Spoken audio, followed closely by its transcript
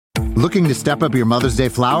Looking to step up your Mother's Day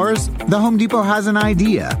flowers? The Home Depot has an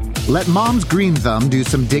idea. Let Mom's Green Thumb do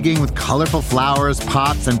some digging with colorful flowers,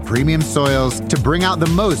 pots, and premium soils to bring out the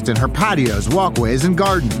most in her patios, walkways, and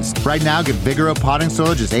gardens. Right now, get Vigoro potting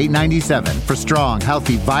soil just $8.97 for strong,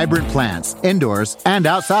 healthy, vibrant plants, indoors and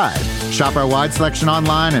outside. Shop our wide selection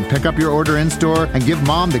online and pick up your order in-store and give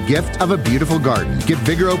Mom the gift of a beautiful garden. Get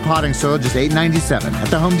Vigoro potting soil just $8.97 at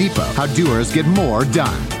the Home Depot. How doers get more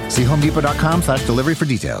done. See homedepot.com/delivery for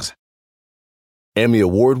details. Emmy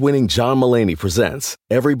award-winning John Mulaney presents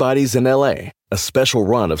Everybody's in L.A., a special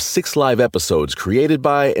run of 6 live episodes created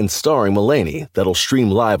by and starring Mulaney that'll stream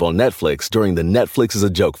live on Netflix during the Netflix is a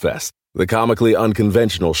Joke Fest. The comically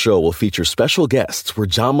unconventional show will feature special guests where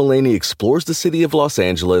John Mulaney explores the city of Los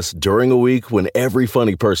Angeles during a week when every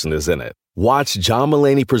funny person is in it. Watch John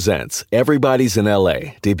Mulaney Presents Everybody's in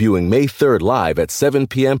L.A., debuting May 3rd live at 7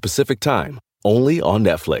 p.m. Pacific Time, only on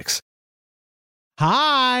Netflix.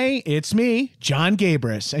 Hi, it's me, John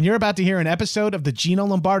Gabris, and you're about to hear an episode of the Gino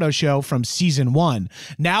Lombardo Show from Season 1,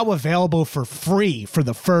 now available for free for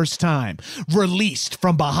the first time, released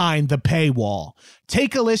from behind the paywall.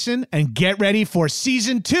 Take a listen and get ready for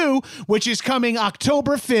Season 2, which is coming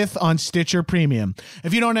October 5th on Stitcher Premium.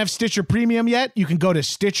 If you don't have Stitcher Premium yet, you can go to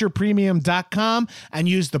StitcherPremium.com and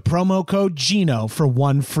use the promo code GINO for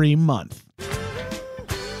 1 free month.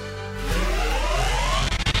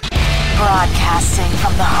 Broadcasting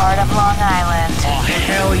from the heart of Long Island. Oh,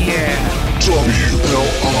 hell yeah. WLIR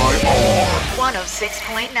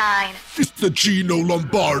 106.9. It's the Gino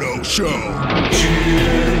Lombardo Show.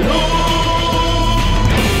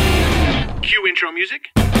 Cue intro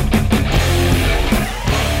music.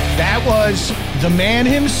 That was the man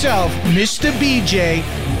himself, Mr. BJ,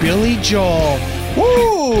 Billy Joel.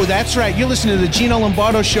 Woo! That's right. You're listening to the Gino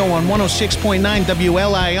Lombardo Show on 106.9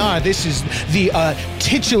 WLIR. This is the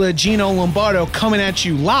titular Gino Lombardo coming at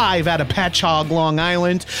you live out of Patchogue, Long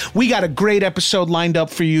Island. We got a great episode lined up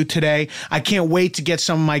for you today. I can't wait to get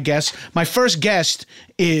some of my guests. My first guest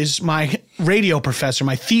is my radio professor,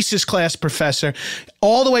 my thesis class professor,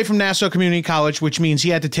 all the way from Nassau Community College, which means he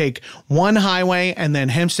had to take one highway and then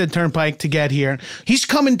Hempstead Turnpike to get here. He's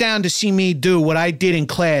coming down to see me do what I did in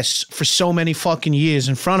class for so many fucking years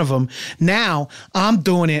in front of him. Now I'm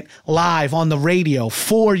doing it live on the radio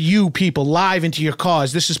for you people, live into your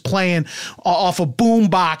cars. This is playing off a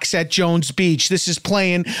boombox at Jones Beach. This is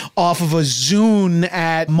playing off of a Zune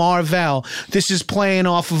at Marvell. This is playing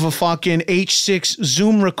off of a fucking H6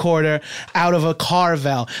 Zoom recorder out of a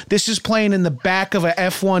Carvel. This is playing in the back of a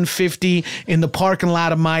F-150 in the parking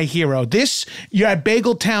lot of My Hero. This, you're at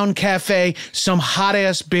Bagel Town Cafe, some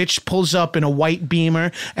hot-ass bitch pulls up in a white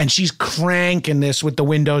Beamer, and she's cranking this with the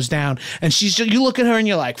windows down. And you look at her and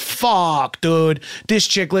you're like, fuck, dude. This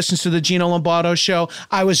chick listens to the Gino Lombardo Show.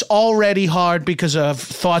 I was already hard because of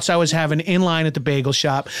thoughts I was having in line at the bagel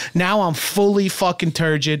shop. Now I'm fully fucking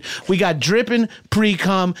turgid. We got dripping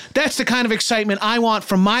pre-cum. That's the kind of excitement I want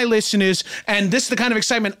from my listeners, and this is the kind of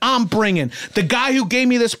excitement I'm bringing. The guy who gave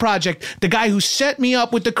me this project, the guy who set me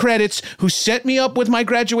up with the credits, who set me up with my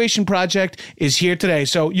graduation project, is here today.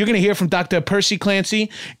 So you're going to hear from Dr. Percy Clancy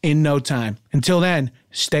in no time. Until then,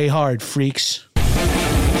 stay hard, freaks.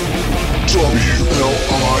 WLIR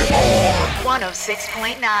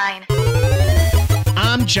 106.9.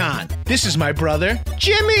 I'm John. This is my brother,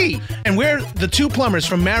 Jimmy. And we're the two plumbers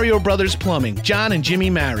from Mario Brothers Plumbing, John and Jimmy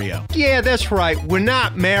Mario. Yeah, that's right. We're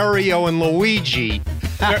not Mario and Luigi.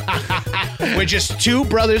 We're just two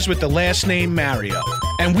brothers with the last name Mario.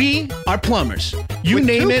 And we are plumbers. You We're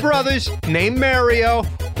name two it. brothers named Mario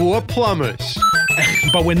who are plumbers.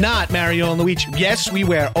 But we're not Mario and Luigi. Yes, we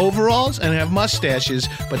wear overalls and have mustaches,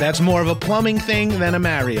 but that's more of a plumbing thing than a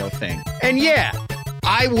Mario thing. And yeah,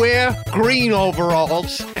 I wear green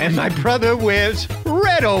overalls, and my brother wears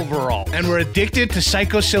red overalls. And we're addicted to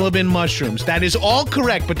psilocybin mushrooms. That is all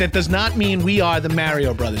correct, but that does not mean we are the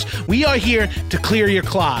Mario Brothers. We are here to clear your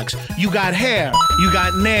clogs. You got hair, you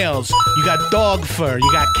got nails, you got dog fur,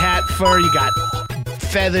 you got cat fur, you got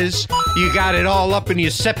feathers. You got it all up in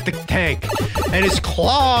your septic tank, and it's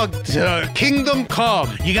clogged to kingdom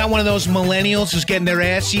come. You got one of those millennials who's getting their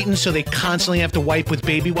ass eaten, so they constantly have to wipe with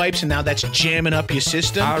baby wipes, and now that's jamming up your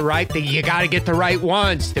system. All right, you got to get the right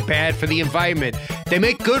ones. They're bad for the environment. They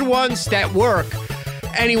make good ones that work.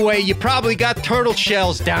 Anyway, you probably got turtle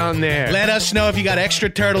shells down there. Let us know if you got extra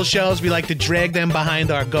turtle shells. We like to drag them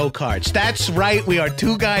behind our go-karts. That's right. We are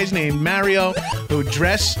two guys named Mario who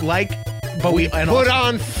dress like... But we put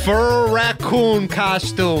on fur raccoon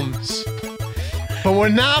costumes. But we're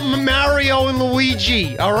not Mario and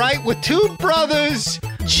Luigi, all right? We're two brothers,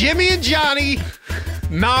 Jimmy and Johnny,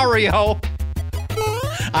 Mario.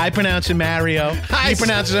 I pronounce it Mario. He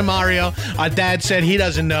pronounces it Mario. Our dad said he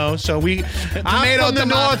doesn't know, so we. I'm from the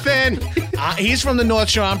north end. He's from the North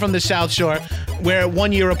Shore. I'm from the South Shore. We're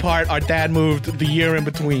 1 year apart. Our dad moved the year in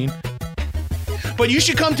between. But you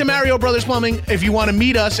should come to Mario Brothers Plumbing if you want to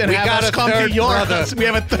meet us and We have got us a come to third your brother. house. We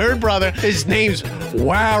have a third brother, His name's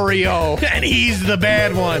Wario. and he's the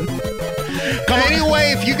bad one. Come on.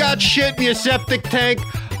 Anyway, if you got shit in your septic tank,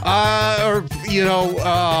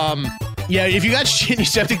 Yeah, if you got shit in your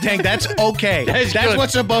septic tank, that's okay. That's That's good.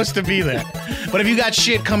 what's supposed to be there. But if you got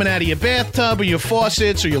shit coming out of your bathtub or your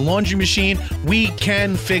faucets or your laundry machine, we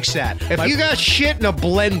can fix that. if you got shit in a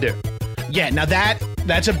blender, Yeah, now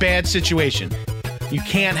that's a bad situation. You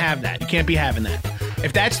can't have that. You can't be having that.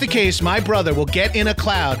 If that's the case, my brother will get in a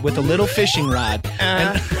cloud with a little fishing rod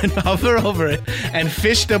and hover over it and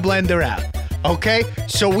fish the blender out. okay?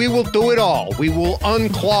 So we will do it all. We will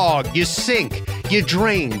unclog your sink, your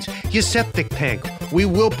drains, your septic tank. We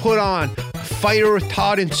will put on fire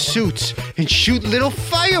retardant suits and shoot little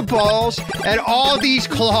fireballs at all these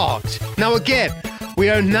clogs. Now again, we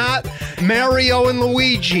are not Mario and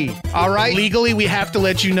Luigi, all right? Legally, we have to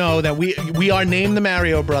let you know that we are named the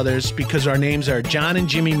Mario Brothers because our names are John and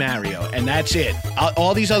Jimmy Mario, and that's it.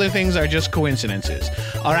 All these other things are just coincidences.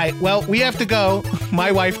 All right, well, we have to go.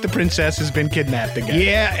 My wife, the princess, has been kidnapped again.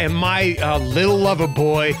 Yeah, and my little lover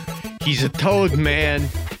boy, he's a toad man,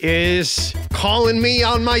 is calling me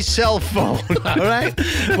on my cell phone. All right?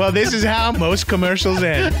 Well, this is how most commercials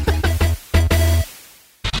end.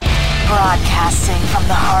 Broadcasting from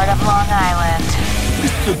the heart of Long Island.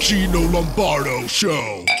 The Gino Lombardo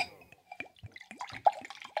Show.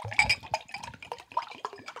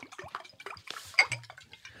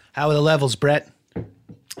 How are the levels, Brett?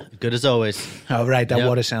 Good as always. All right, that Yep.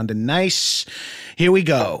 water sounded nice. Here we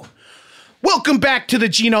go. Welcome back to the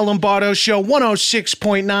Gino Lombardo Show,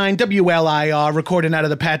 106.9 WLIR, recording out of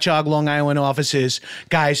the Patchogue, Long Island offices.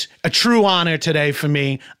 Guys, a true honor today for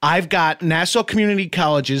me. I've got Nassau Community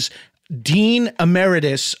College's Dean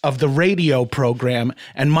Emeritus of the radio program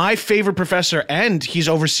and my favorite professor, and he's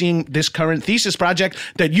overseeing this current thesis project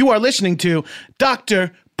that you are listening to,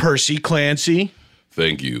 Dr. Percy Clancy.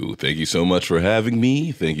 Thank you. Thank you so much for having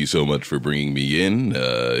me. Thank you so much for bringing me in.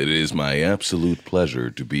 It is my absolute pleasure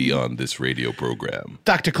to be on this radio program.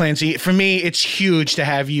 Dr. Clancy, for me, it's huge to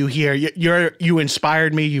have you here. You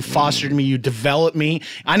inspired me, you fostered me, you developed me.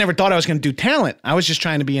 I never thought I was going to do talent. I was just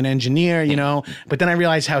trying to be an engineer, you know, but then I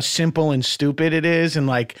realized how simple and stupid it is, and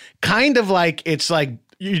it's like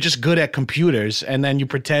you're just good at computers, and then you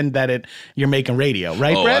pretend that you're making radio,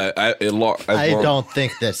 right, Brett? I don't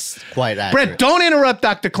think that's quite accurate. Brett, don't interrupt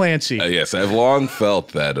Dr. Clancy. Yes, I've long felt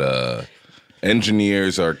that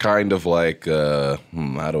engineers are kind of like, how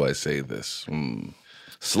do I say this?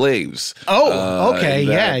 Slaves. Oh, okay,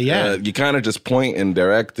 yeah. You kind of just point and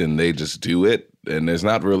direct, and they just do it. And there's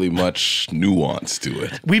not really much nuance to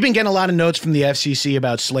it. We've been getting a lot of notes from the FCC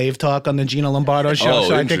about slave talk on the Gino Lombardo Show, Oh,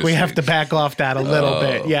 so I think we have to interesting. back off that a little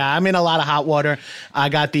bit. Yeah, I'm in a lot of hot water. I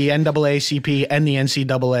got the NAACP and the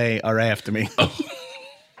NCAA are after me. Oh.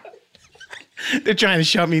 They're trying to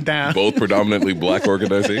shut me down. Both predominantly black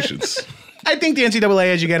organizations. I think the NCAA,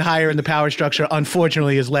 as you get higher in the power structure,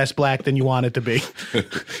 unfortunately is less black than you want it to be.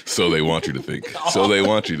 So they want you to think. So they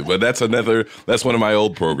want you to. But that's one of my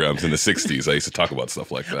old programs in the 60s. I used to talk about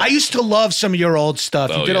stuff like that. I used to love some of your old stuff.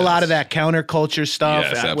 You Oh, did a lot yes. of that counterculture stuff.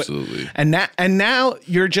 Yes, absolutely. And now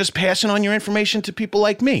you're just passing on your information to people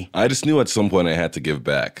like me. I just knew at some point I had to give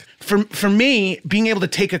back. For me, being able to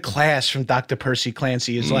take a class from Dr. Percy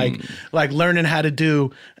Clancy is like learning how to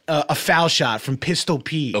do a foul shot from Pistol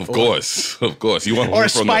Pete. Of course. You want to Or learn a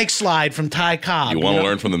from spike slide from Ty Cobb. You want to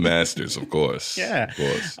learn from the masters, of course. Yeah. Of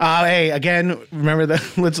course. Hey, again, remember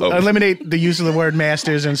let's eliminate the use of the word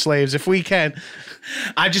masters and slaves if we can.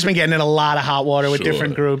 I've just been getting in a lot of hot water with Sure.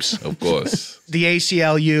 different groups. Of course. The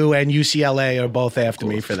ACLU and UCLA are both after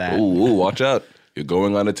me for that. Ooh, watch out. You're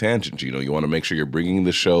going on a tangent, Gino. You want to make sure you're bringing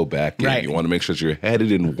the show back in. Right. You want to make sure that you're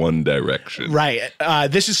headed in one direction. Right.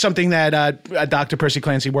 This is something that Dr. Percy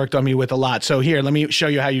Clancy worked on me with a lot. So here, let me show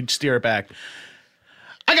you how you'd steer it back.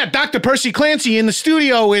 I got Dr. Percy Clancy in the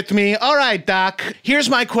studio with me. All right, Doc. Here's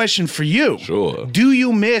my question for you. Sure. Do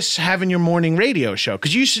you miss having your morning radio show?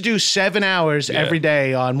 Because you used to do 7 hours every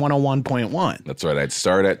day on 101.1. That's right. I'd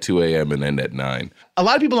start at 2 a.m. and end at 9. A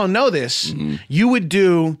lot of people don't know this. You would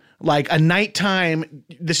do like a nighttime,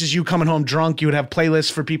 this is you coming home drunk. You would have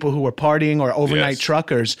playlists for people who were partying or overnight Yes.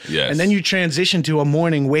 truckers. Yes. And then you transition to a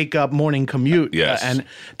morning wake up, morning commute. Yes. And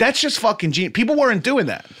that's just fucking genius. People weren't doing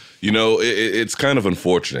that. You know, it's kind of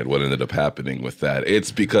unfortunate what ended up happening with that.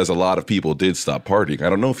 It's because a lot of people did stop partying. I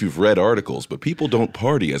don't know if you've read articles, but people don't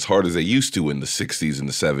party as hard as they used to in the 60s and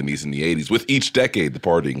the 70s and the 80s. With each decade, the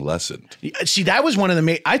partying lessened. See, that was one of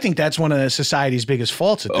the I think that's one of society's biggest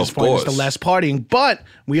faults at this point, is the less partying. But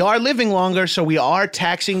we are living longer, so we are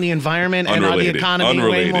taxing the environment and the economy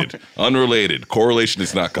way more. Unrelated. Correlation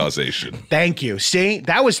is not causation. Thank you. See,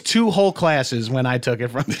 that was 2 whole classes when I took it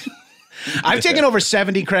from I've taken over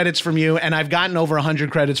 70 credits from you, and I've gotten over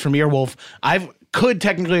 100 credits from Earwolf. Could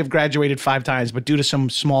technically have graduated 5 times, but due to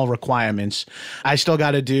some small requirements, I still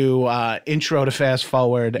got to do Intro to Fast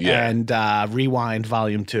Forward and Rewind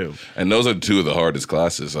Volume 2. And those are 2 of the hardest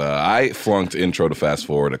classes. I flunked Intro to Fast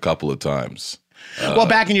Forward a couple of times. Well,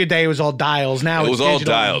 back in your day, it was all dials. Now it was all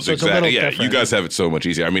dials, so exactly. Yeah, different. you guys have it so much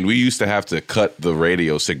easier. I mean, we used to have to cut the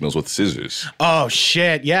radio signals with scissors. Oh,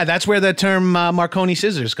 shit. Yeah, that's where the term Marconi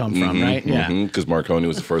scissors come from, right? Yeah. Because Marconi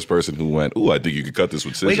was the first person who went, ooh, I think you could cut this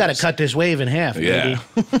with scissors. We got to cut this wave in half, baby.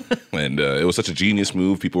 And it was such a genius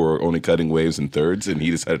move. People were only cutting waves in thirds, and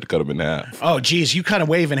he decided to cut them in half. Oh, geez. You cut a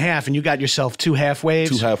wave in half, and you got yourself 2 half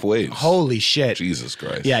waves? 2 half waves. Holy shit. Jesus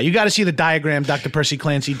Christ. Yeah, you got to see the diagram Dr. Percy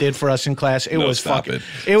Clancy did for us in class. It was fucking...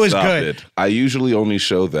 It was Stop good. It. I usually only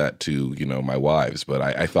show that to, my wives, but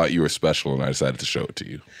I thought you were special, and I decided to show it to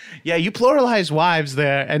you. Yeah, you pluralized wives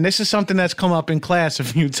there, and this is something that's come up in class a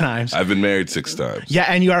few times. I've been married 6 times. Yeah,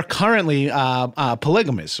 and you are currently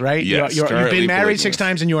polygamous, right? Yes, you've been married polygamous. 6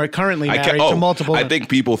 times, and you are currently married to multiple. I think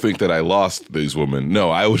people think that I lost these women. No,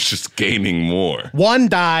 I was just gaining more. One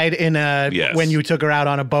died when you took her out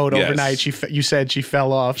on a boat overnight. You said she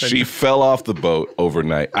fell off. She fell off the boat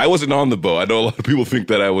overnight. I wasn't on the boat. I know a lot of people think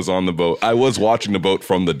that I was on the boat. I was watching the boat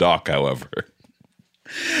from the dock, however.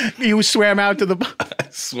 You swam out to the boat? I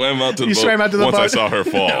swam out to the boat once I saw her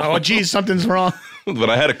fall. Oh, geez, something's wrong.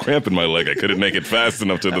 But I had a cramp in my leg. I couldn't make it fast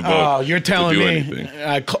enough to the boat. Oh, you're telling me.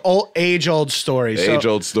 Age-old story.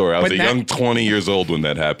 Age-old story. I was a young 20 years old when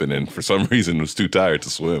that happened, and for some reason was too tired to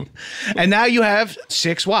swim. And now you have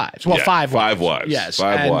 6 wives. Well, 5 wives. 5 wives. Yes.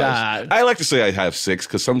 5 wives. I like to say I have 6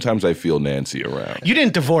 because sometimes I feel Nancy around. You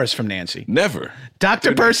didn't divorce from Nancy. Never.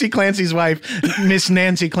 Dr. Percy Clancy's wife, Miss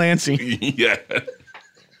Nancy Clancy. Yeah.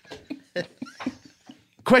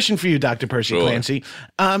 Question for you, Dr. Percy Clancy.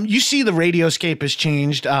 You see the radioscape has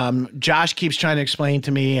changed. Josh keeps trying to explain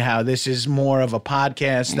to me how this is more of a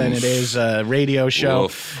podcast than it is a radio show.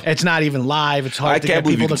 Oof. It's not even live. It's hard to get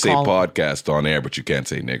people to call. I can't believe you can say podcast on air, but you can't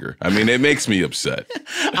say nigger. I mean, it makes me upset.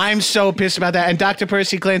 I'm so pissed about that. And Dr.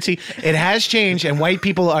 Percy Clancy, it has changed, and white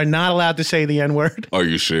people are not allowed to say the N-word. Are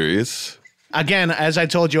you serious? Again, as I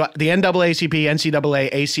told you, the NAACP,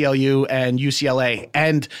 NCAA, ACLU, and UCLA,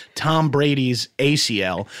 and Tom Brady's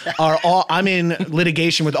ACL are all. I'm in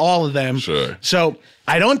litigation with all of them. Sure. So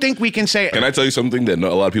I don't think we can say. Can I tell you something that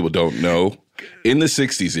a lot of people don't know? In the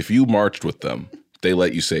 60s, if you marched with them, they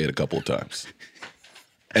let you say it a couple of times.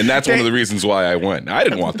 And that's one of the reasons why I went. I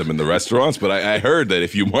didn't want them in the restaurants, but I heard that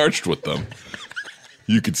if you marched with them,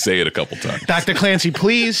 you could say it a couple times. Dr. Clancy,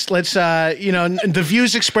 please, let's, the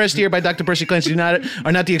views expressed here by Dr. Percy Clancy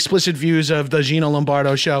are not the explicit views of the Gino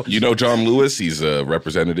Lombardo show. You know John Lewis? He's a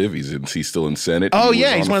representative. He's still in Senate. Oh,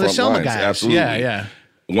 yeah, he's one of the Selma guys. Absolutely. Yeah.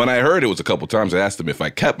 When I heard it was a couple times, I asked him if I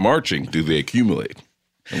kept marching, do they accumulate?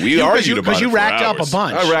 And we argued about it for you racked hours. up a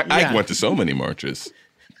bunch. I went to so many marches.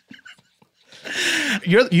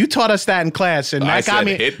 You taught us that in class, and that I got said,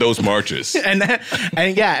 me. Hit those marches,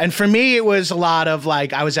 and for me it was a lot of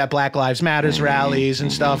like I was at Black Lives Matters rallies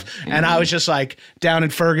and stuff, and I was just like down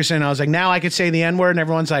in Ferguson. I was like, now I could say the N-word, and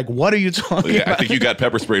everyone's like, "What are you talking about?" I think you got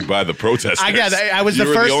pepper sprayed by the protesters. I was you the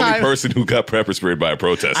were first the only time person who got pepper sprayed by a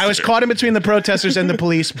protester. I was caught in between the protesters and the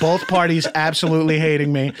police. Both parties absolutely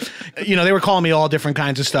hating me. They were calling me all different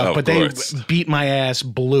kinds of stuff, but they beat my ass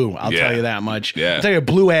blue. I'll tell you that much. Yeah. I'll tell you,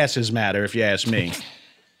 blue asses matter if you ask me.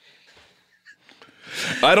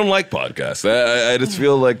 I don't like podcasts. I just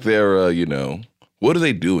feel like they're, what are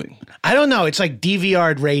they doing? I don't know. It's like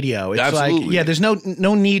DVR'd radio. It's Absolutely. like, there's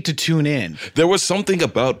no need to tune in. There was something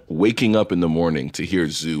about waking up in the morning to hear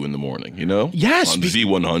Zoo in the morning, Yes. On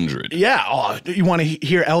Z100. Yeah. Oh, you want to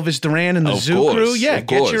hear Elvis Duran and the Zoo Crew? Yeah,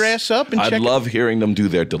 get your ass up and check it. I love hearing them do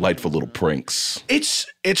their delightful little pranks.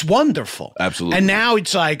 It's wonderful. Absolutely. And now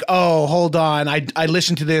it's like, oh, hold on. I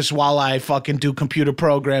listen to this while I fucking do computer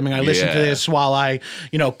programming. I listen to this while I,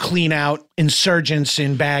 clean out insurgents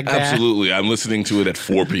in Baghdad. Absolutely. I'm listening to it at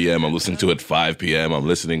 4 p.m. I'm listening to it at 5 p.m. I'm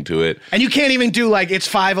listening to it. And you can't even do like it's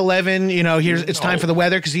 5:11, it's time for the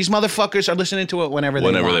weather because these motherfuckers are listening to it whenever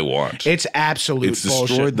they want. It's absolute bullshit. It's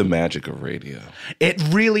destroyed the magic of radio. It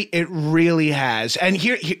really has. And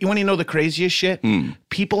here you want to know the craziest shit?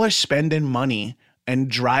 People are spending money and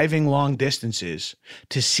driving long distances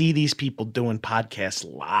to see these people doing podcasts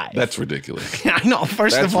live. That's ridiculous. I know.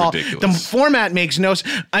 First of all, the format makes no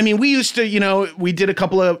sense. I mean, we used to, we did a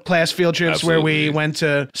couple of class field trips where we went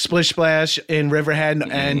to Splish Splash in Riverhead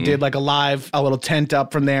and did like a little tent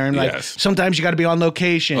up from there. And like sometimes you got to be on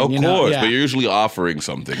location. Of course, but you're usually offering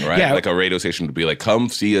something, right? Yeah. Like a radio station to be like, come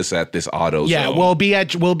see us at this auto zone. Yeah, we'll be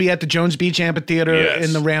at the Jones Beach Amphitheater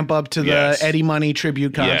in the ramp up to the Eddie Money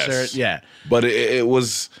tribute concert. Yeah. But it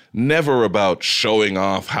was never about showing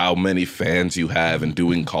off how many fans you have and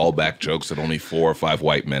doing callback jokes that only 4 or 5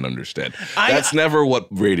 white men understand. That's never what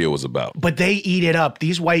radio was about. But they eat it up.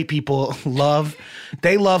 These white people love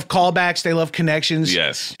callbacks. They love connections.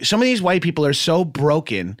 Yes. Some of these white people are so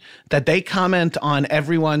broken that they comment on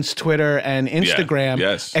everyone's Twitter and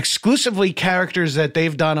Instagram exclusively characters that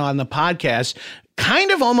they've done on the podcast,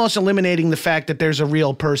 kind of almost eliminating the fact that there's a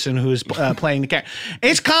real person who's playing the character.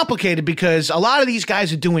 It's complicated because a lot of these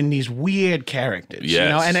guys are doing these weird characters,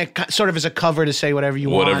 and it sort of is a cover to say whatever you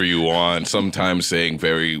want. Whatever you want, sometimes saying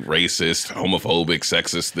very racist, homophobic,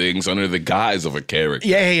 sexist things under the guise of a character.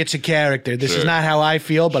 Yeah, hey, it's a character. This is not how I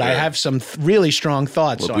feel, but I have some really strong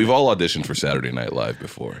thoughts. Look, we've all auditioned for Saturday Night Live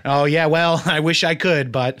before. Oh, yeah, well, I wish I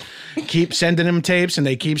could, but keep sending them tapes, and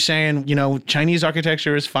they keep saying, Chinese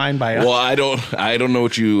architecture is fine by us. Well, I don't know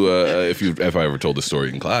what if I ever told the story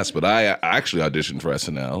in class, but I actually auditioned for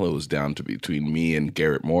SNL. It was down to between me and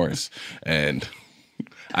Garrett Morris, and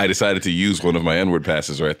I decided to use one of my N-word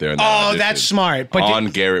passes right there. In that audition that's smart. But on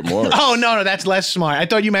Garrett Morris. Oh, no, that's less smart. I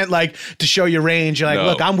thought you meant like to show your range. You're like,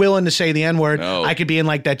 look, I'm willing to say the N-word. No. I could be in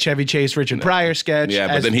like that Chevy Chase, Richard Pryor sketch. Yeah,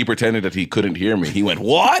 but then he pretended that he couldn't hear me. He went,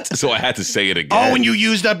 what? So I had to say it again. Oh, and you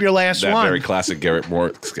used up your last one. That very classic Garrett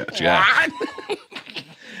Morris sketch, yeah.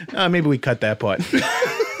 Maybe we cut that part.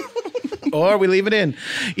 Or we leave it in.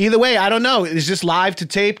 Either way, I don't know. Is this live to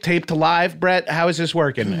tape to live, Brett? How is this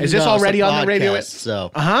working? Is this already on the radio?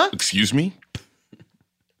 So. Excuse me?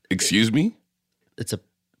 Excuse me? It's a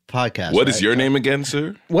podcast. What is your name again,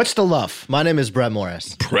 sir? What's the luff? My name is Brett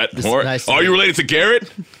Morris. Brett Morris? Nice Are you related to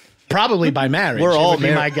Garrett? Probably by marriage. We're all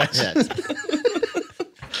married. My guess.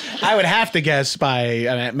 I would have to guess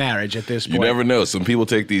by marriage at this point. You never know. Some people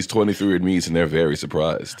take these 23andMe's and they're very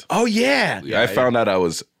surprised. Oh, yeah. I found out I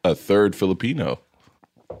was a third Filipino.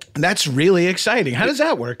 That's really exciting. How does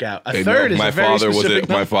that work out? A third is a very specific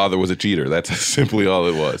number. My father was a cheater. That's simply all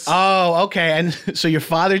it was. Oh, okay. And so your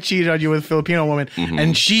father cheated on you with a Filipino woman,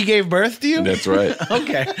 and she gave birth to you? That's right.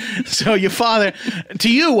 Okay. So your father,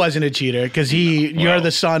 to you, wasn't a cheater because you're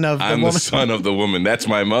the son of the woman. I'm the son of the woman. That's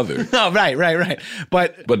my mother. Oh, right.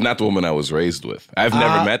 But not the woman I was raised with. I've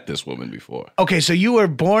never met this woman before. Okay, so you were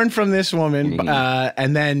born from this woman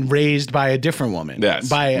and then raised by a different woman. Yes,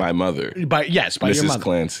 by my mother. By your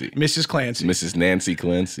mother. Clancy. Mrs. Clancy. Mrs. Nancy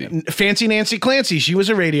Clancy. Fancy Nancy Clancy. She was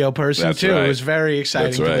a radio person, too. Right. It was very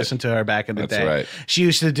exciting to listen to her back in the day. That's right. She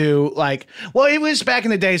used to do, it was back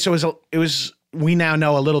in the day, so it was we now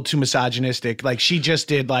know a little too misogynistic. Like, she just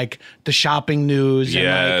did, the shopping news.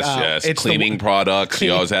 Yes. It's cleaning products. She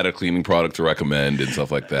always had a cleaning product to recommend and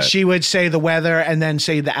stuff like that. She would say the weather and then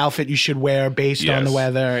say the outfit you should wear based on the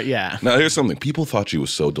weather. Yeah. Now, here's something. People thought she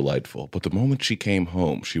was so delightful, but the moment she came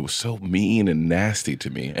home, she was so mean and nasty to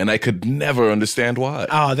me, and I could never understand why.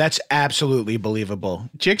 Oh, that's absolutely believable.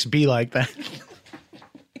 Chicks be like that.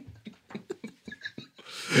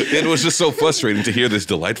 It was just so frustrating to hear this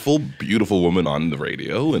delightful, beautiful woman on the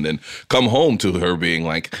radio and then come home to her being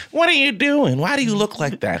like, what are you doing? Why do you look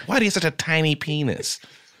like that? Why do you have such a tiny penis?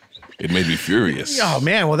 It made me furious. Oh,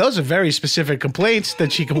 man. Well, those are very specific complaints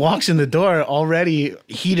that she walks in the door already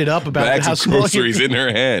heated up about bags how of small groceries in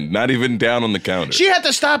her hand, not even down on the counter. She had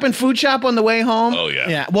to stop and food shop on the way home. Oh, yeah.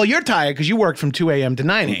 Yeah. Well, you're tired because you worked from 2 a.m. to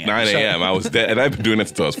 9 a.m. 9 a.m. I was dead. And I've been doing that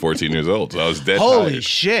since I was 14 years old. So I was dead Holy tired.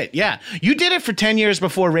 shit. Yeah. You did it for 10 years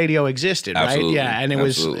before radio existed, Absolutely. right? Yeah. And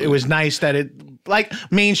it was nice that it, like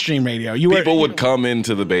mainstream radio. People would come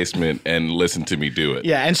into the basement and listen to me do it.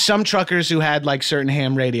 Yeah. And some truckers who had certain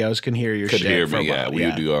ham radios can hear your shit. Could hear me, yeah. We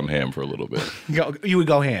would go on ham for a little bit. You would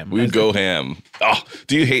go ham. We would go ham. Oh,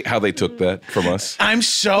 do you hate how they took that from us? I'm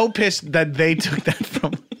so pissed that they took that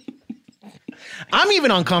from I'm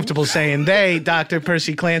even uncomfortable saying they, Dr.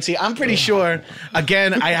 Percy Clancy. I'm pretty sure,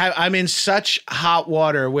 again, I'm in such hot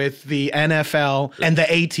water with the NFL and the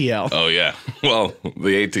ATL. Oh, yeah. Well,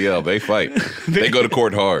 the ATL, they fight. They go to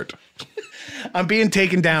court hard. I'm being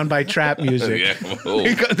taken down by trap music. Yeah,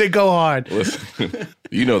 they go hard. Listen,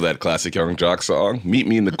 you know that classic Young Jock song? Meet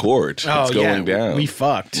me in the court. It's going down. We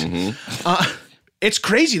fucked. Mm-hmm. It's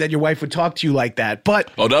crazy that your wife would talk to you like that,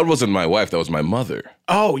 but... Oh, that wasn't my wife. That was my mother.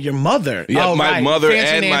 Oh, your mother. Yeah, oh, my right. mother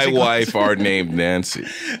Fancy and Nancy my Claus. wife are named Nancy.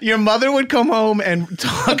 Your mother would come home and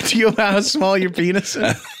talk to you about how small your penis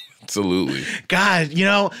is. Absolutely. God,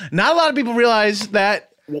 not a lot of people realize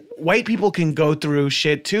that white people can go through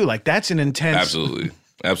shit too. Like that's an intense. Absolutely.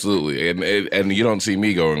 And you don't see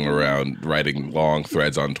me going around writing long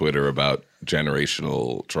threads on Twitter about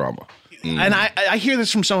generational trauma. And I hear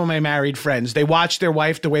this from some of my married friends. They watch their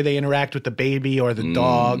wife, the way they interact with the baby or the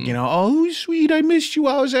dog, oh, sweet, I missed you.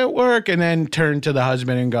 I was at work. And then turn to the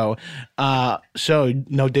husband and go, so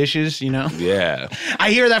no dishes, Yeah.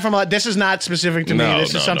 I hear that from, this is not specific to me.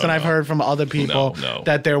 This is something I've heard from other people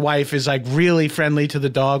that their wife is like really friendly to the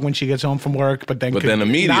dog when she gets home from work, but then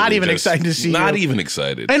immediately not even excited to see you. Not even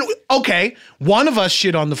excited. And okay, one of us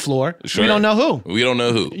shit on the floor. Sure. We don't know who. We don't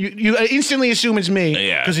know who. You instantly assume it's me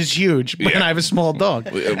because it's huge, but I have a small dog.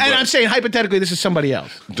 And I'm saying hypothetically, this is somebody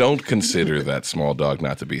else. Don't consider that small dog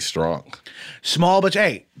not to be strong. Small, but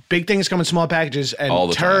hey, big things come in small packages,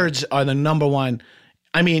 and turds are the number one.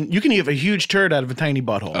 I mean, you can have a huge turd out of a tiny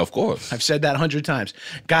butthole. Of course. I've said that 100 times.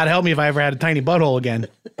 God help me if I ever had a tiny butthole again.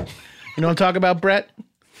 You know what I'm talking about, Brett?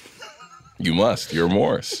 You must. You're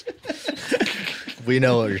Morris. We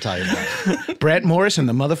know what you're talking about. Brett Morris and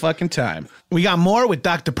the motherfucking time. We got more with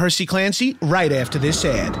Dr. Percy Clancy right after this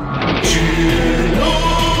ad.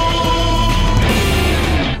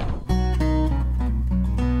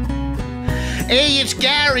 Hey, it's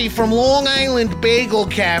Gary from Long Island Bagel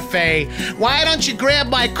Cafe. Why don't you grab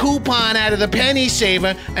my coupon out of the Penny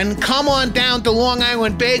Saver and come on down to Long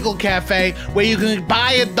Island Bagel Cafe, where you can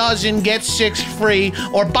buy a dozen, get 6 free,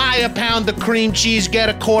 or buy a pound of cream cheese, get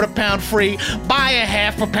a quarter pound free, buy a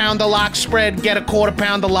half a pound of lox spread, get a quarter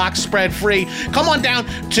pound of lox spread free. Come on down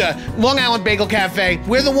to Long Island Bagel Cafe.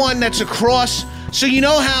 We're the one that's across. So you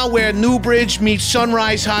know how where Newbridge meets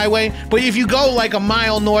Sunrise Highway? But if you go like a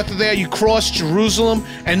mile north of there, you cross Jerusalem,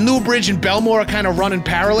 and Newbridge and Belmore are kind of running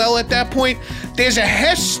parallel at that point. There's a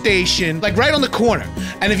Hess station, like right on the corner.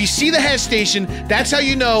 And if you see the Hess station, that's how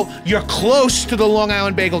you know you're close to the Long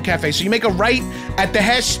Island Bagel Cafe. So you make a right at the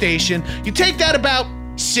Hess station. You take that about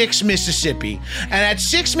 6 Mississippi. And at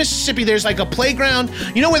 6 Mississippi, there's like a playground.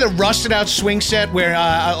 You know where the rusted out swing set where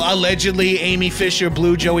allegedly Amy Fisher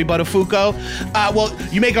blew Joey Buttafuoco? Well,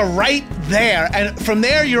 you make a right there. And from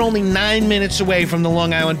there, you're only 9 minutes away from the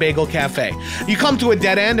Long Island Bagel Cafe. You come to a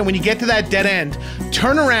dead end, and when you get to that dead end,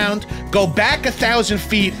 turn around, go back 1,000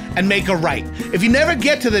 feet, and make a right. If you never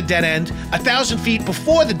get to the dead end, 1,000 feet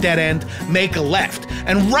before the dead end, make a left.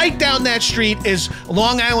 And right down that street is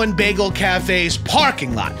Long Island Bagel Cafe's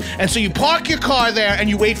parking lot. And so you park your car there and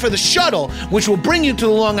you wait for the shuttle, which will bring you to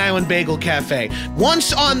the Long Island Bagel Cafe.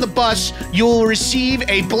 Once on the bus, you'll receive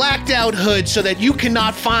a blacked out hood so that you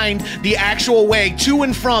cannot find the actual way to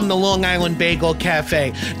and from the Long Island Bagel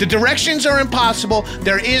Cafe. The directions are impossible.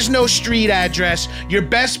 There is no street address. Your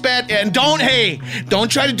best bet, and don't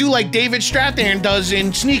try to do like David Strathairn does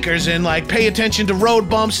in Sneakers and like pay attention to road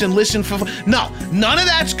bumps and listen for, no, none of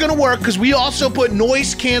that's gonna work, because we also put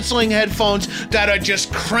noise canceling headphones that are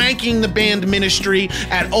just cranking the band Ministry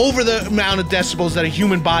at over the amount of decibels that a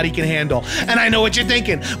human body can handle. And I know what you're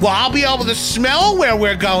thinking. Well, I'll be able to smell where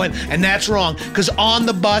we're going. And that's wrong, because on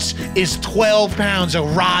the bus is 12 pounds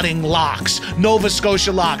of rotting lox, Nova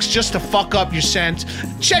Scotia lox, just to fuck up your scent.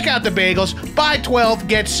 Check out the bagels. Buy 12,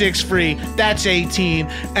 get 6 free. That's 18,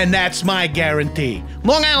 and that's my guarantee.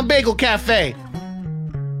 Long Island Bagel Cafe.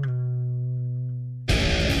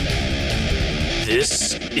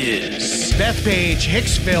 This is Bethpage,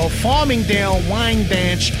 Hicksville, Farmingdale,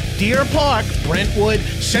 Winebench, Deer Park, Brentwood,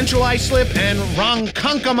 Central Islip, and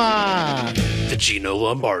Ronkonkoma. the Gino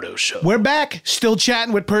Lombardo Show. We're back, still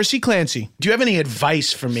chatting with Percy Clancy. Do you have any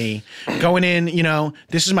advice for me going in?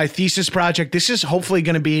 This is my thesis project. This is hopefully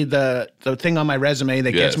going to be the thing on my resume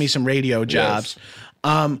that gets me some radio jobs.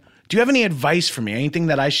 Yes. Do you have any advice for me? Anything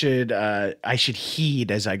that I should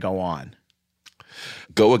heed as I go on?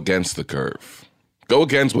 Go against the curve. Go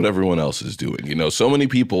against what everyone else is doing. So many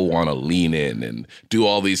people want to lean in and do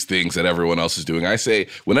all these things that everyone else is doing. I say,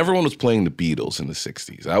 when everyone was playing the Beatles in the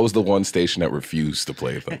 60s, I was the one station that refused to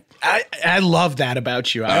play them. I love that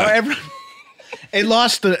about you. It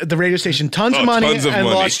lost the radio station tons of money and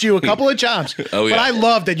lost you a couple of jobs. Oh, yeah. But I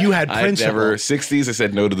love that you had principle. 60s, I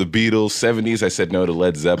said no to the Beatles. 70s, I said no to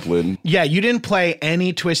Led Zeppelin. Yeah, you didn't play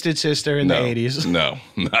any Twisted Sister in the 80s. No,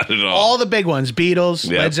 not at all. All the big ones, Beatles,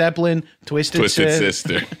 Led Zeppelin, Twisted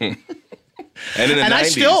Sister. And in the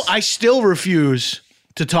 90s. I still refuse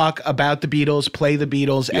to talk about the Beatles, play the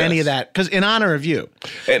Beatles, any of that, because in honor of you.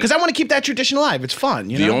 Because I want to keep that tradition alive. It's fun,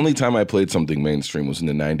 The only time I played something mainstream was in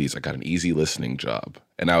the 90s. I got an easy listening job,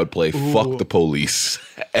 and I would play Fuck the Police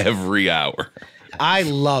every hour. I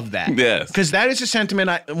love that. Yes. Because that is a sentiment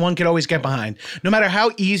one could always get behind. No matter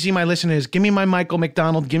how easy my listen is, give me my Michael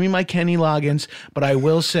McDonald, give me my Kenny Loggins, but I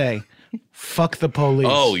will say, fuck the police.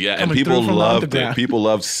 Oh, yeah. And Coming people through from loved it. underground. People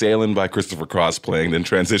loved Sailing by Christopher Cross playing, then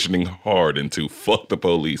transitioning hard into Fuck the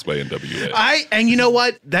Police by NWA. And you know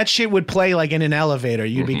what? That shit would play like in an elevator.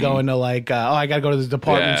 You'd be going to like, I got to go to the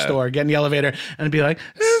department Yeah. store, get in the elevator, and it'd be like,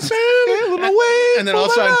 sailing away, and then all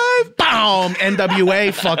of a sudden, boom,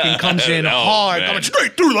 NWA fucking comes in Oh, hard, man. coming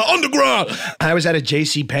straight through the underground. I was at a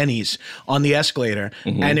J.C. Penney's on the escalator,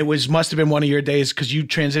 and it must have been one of your days because you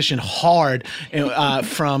transitioned hard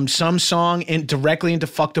from some song directly into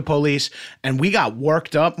Fuck the Police, and we got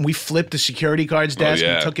worked up, and we flipped the security guard's desk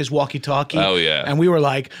yeah. and took his walkie-talkie. Oh, yeah. And we were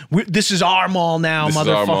like, this is our mall now, This is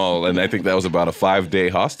motherfucker. our mall, and I think that was about a 5-day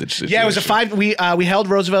hostage situation. Yeah, it was a 5. We held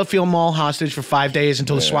Roosevelt Field Mall hostage for 5 days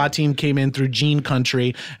until the SWAT team came in through Gene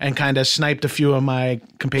Country and kind of sniped a few of my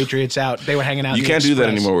compatriots out. They were hanging out. You in the can't do that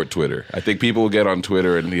Express. anymore with Twitter. I think people will get on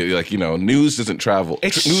Twitter and like, news doesn't travel.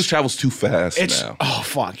 News travels too fast now. Oh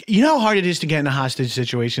fuck! You know how hard it is to get in a hostage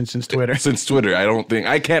situation since Twitter. Since Twitter,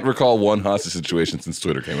 I can't recall one hostage situation since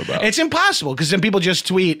Twitter came about. It's impossible because then people just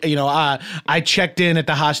tweet, I checked in at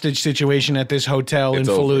the hostage situation at this hotel in It's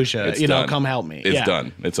over. Fallujah. It's done. Come help me. It's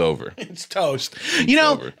done. It's over. It's toast.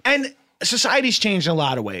 over. And society's changed in a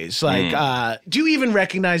lot of ways. Like, do you even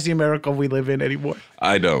recognize the America we live in anymore?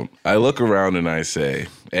 I don't. I look around and I say,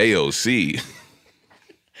 AOC.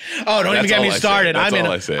 Oh, don't even That's get all me I say. started. That's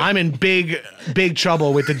all I say. I'm in big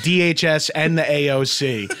trouble with the DHS and the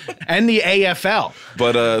AOC and the AFL.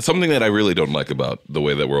 But something that I really don't like about the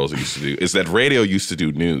way that world used to do is that radio used to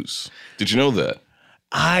do news. Did you know that?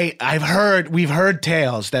 We've heard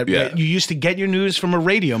tales that Yeah. you used to get your news from a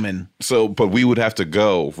radioman. So, but we would have to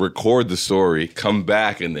go record the story, come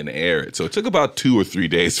back, and then air it. So it took about 2 or 3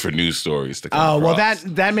 days for news stories to come Oh, well, across.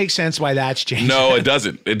 that makes sense why that's changed. No, it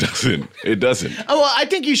doesn't. It doesn't. It doesn't. Oh, well, I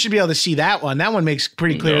think you should be able to see that one. That one makes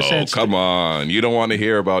pretty clear No, sense. come on. You don't want to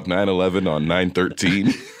hear about 9/11 on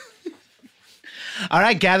 9/13? All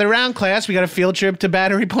right, gather around, class. We got a field trip to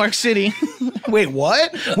Battery Park City. Wait,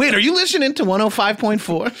 what? Wait, are you listening to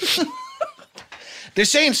 105.4? They're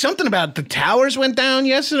saying something about the towers went down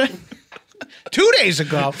yesterday. 2 days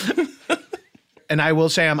ago. And I will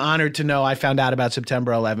say I'm honored to know I found out about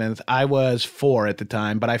September 11th. I was 4 at the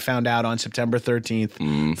time, but I found out on September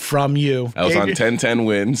 13th from you. I was on 10-10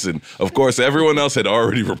 wins, and of course, everyone else had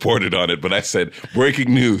already reported on it, but I said,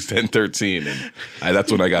 breaking news, 10-13, and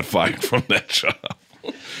that's when I got fired from that job.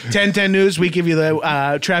 10-10 News, we give you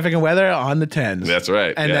the traffic and weather on the 10s. That's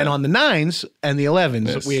right, And yeah. then on the 9s and the 11s,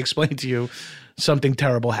 Yes. we explain to you something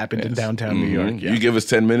terrible happened in downtown New York. Yeah. You give us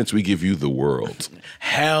 10 minutes, we give you the world.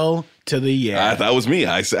 Hell to the yeah. That was me.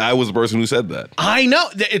 I was the person who said that. I know.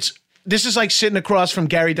 This is like sitting across from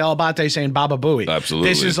Gary Delabate saying Baba Booey. Absolutely.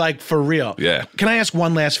 This is like for real. Yeah. Can I ask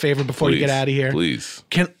one last favor before you Please, get out of here? Please.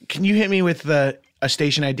 Can you hit me with a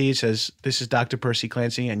station ID that says, this is Dr. Percy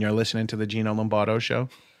Clancy and you're listening to the Gino Lombardo Show?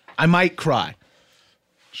 I might cry.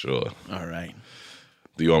 Sure. All right.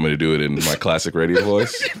 Do you want me to do it in my classic radio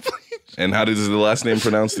voice? And how is the last name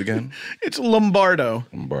pronounced again? It's Lombardo.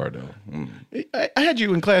 Lombardo. I had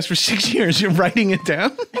you in class for 6 years. You're writing it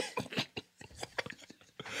down?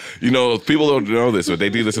 People don't know this, but they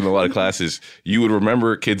do this in a lot of classes. You would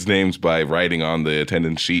remember kids' names by writing on the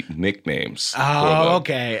attendance sheet nicknames. Oh,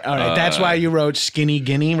 okay. All right. That's why you wrote Skinny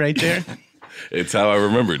Guinea right there? It's how I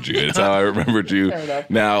remembered you. It's how I remembered you.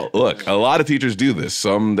 Now, look, a lot of teachers do this.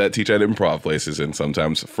 Some that teach at improv places, and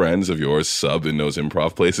sometimes friends of yours sub in those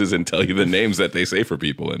improv places and tell you the names that they say for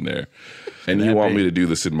people in there. And you want me to do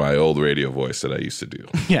this in my old radio voice that I used to do.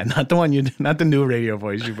 Yeah, not the new radio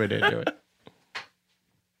voice you put into it.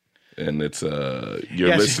 And it's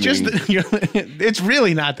you're listening. It's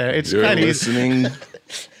really not there. It's You're kind of listening.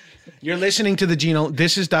 You're listening to the Gino.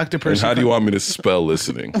 This is Dr. And Percy. how do you want me to spell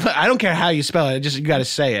listening? I don't care how you spell it. You got to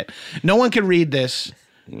say it. No one can read this.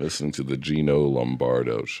 Listening to the Gino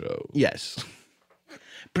Lombardo Show. Yes.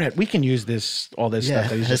 Brett, we can use all this stuff.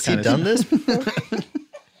 That he's Has just he kinda done this?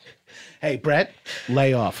 Hey, Brett,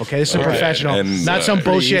 lay off, okay? This is a All right, professional. and, Not some Pretty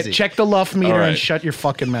bullshit. easy. Check the Luff meter All right. and shut your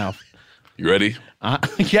fucking mouth. You ready?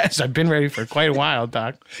 Yes, I've been ready for quite a while,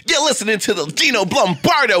 Doc. You're listening to the Gino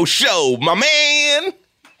Lombardo Show, my man.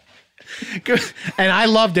 And I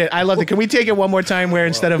loved it. Can we take it one more time where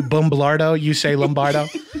instead of Bumbardo, you say Lombardo?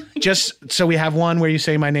 Just so we have one where you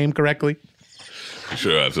say my name correctly?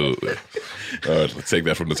 Sure, absolutely. All right, let's take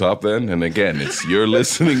that from the top then. And again, you're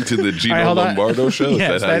listening to the Gino All right, hold on. Lombardo Show. Is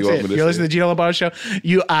Yes, that how that's you want it. me to You're say listening to it? the Gino Lombardo Show.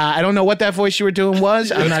 I don't know what that voice you were doing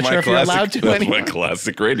was. I'm not That's sure my if you're allowed to That's anymore. my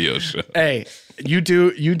classic radio show. Hey, you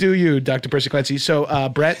do you, Dr. Percy Clancy. So,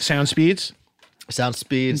 Brett, sound speeds. Sound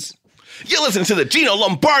speeds. You listen to the Gino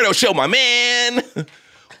Lombardo Show, my man.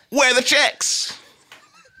 Where the checks?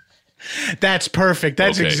 That's perfect.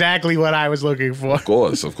 That's Okay. exactly what I was looking for. Of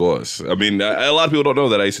course. I mean, a lot of people don't know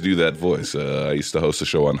that I used to do that voice. I used to host a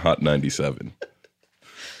show on Hot 97.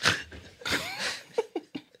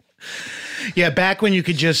 Yeah, back when you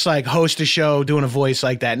could just like host a show doing a voice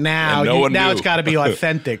like that. Now, And no one now knew. it's got to be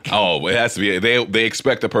authentic. Oh, it has to be. They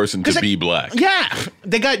expect a person to be black. Yeah,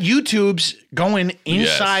 they got YouTubes going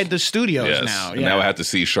inside Yes. the studios Yes. now. And Yeah. now I have to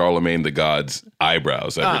see Charlemagne the God's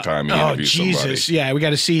eyebrows every time he interviews Jesus. somebody. Yeah, we got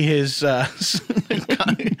to see his.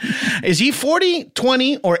 Is he 40,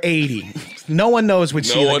 20, or 80? No one knows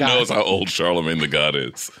which. No one knows how old Charlemagne the God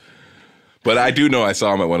is. But I do know I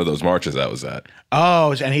saw him at one of those marches I was at.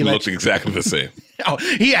 Oh, and he looked exactly the same. Oh,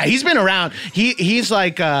 yeah, he's been around. He's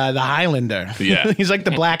like the Highlander. Yeah. He's like the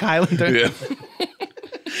Black Highlander. Yeah.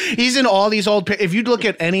 He's in all these old. If you look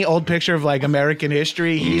at any old picture of like American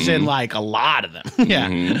history, he's in like a lot of them.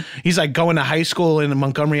 Yeah, he's like going to high school in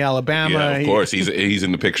Montgomery, Alabama. Yeah, of course. He's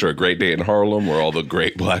in the picture of Great Day in Harlem, where all the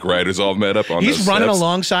great black writers all met up on. He's those running steps.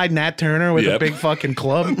 alongside Nat Turner with a Yep. big fucking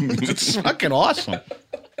club. It's fucking awesome.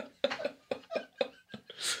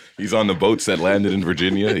 He's on the boats that landed in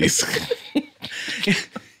Virginia. He's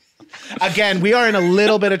Again, we are in a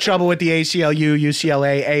little bit of trouble with the ACLU,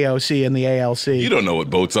 UCLA, AOC, and the ALC. You don't know what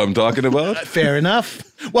boats I'm talking about. Fair enough.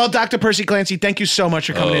 Well, Dr. Percy Clancy, thank you so much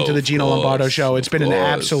for coming into the of Gino course, Lombardo Show. It's been an course.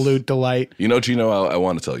 absolute delight. You know, Gino, I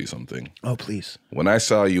want to tell you something. Oh, please. When I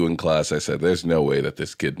saw you in class, I said, there's no way that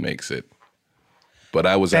this kid makes it. But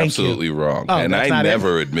I was Thank absolutely you. wrong. Oh, and that's I not it?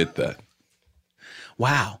 never admit that.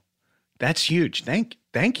 Wow. That's huge. Thank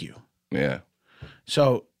you. Yeah.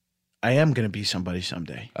 So I am going to be somebody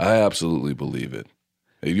someday. I absolutely believe it.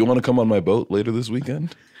 Hey, you want to come on my boat later this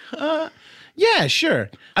weekend? Yeah, sure.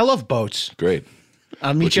 I love boats. Great.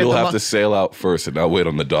 I'll meet But you at you'll the have to sail out first, and I'll wait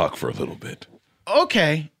on the dock for a little bit.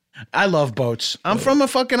 Okay. I love boats. I'm from a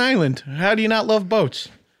fucking island. How do you not love boats?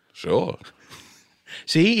 Sure.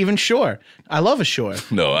 See, even shore. I love a shore.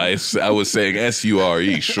 No, I was saying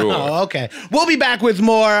S-U-R-E, sure. Oh, okay. We'll be back with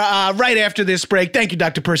more right after this break. Thank you,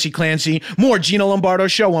 Dr. Percy Clancy. More Gino Lombardo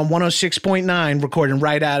Show on 106.9, recording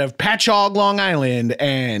right out of Patchogue, Long Island.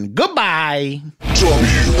 And goodbye.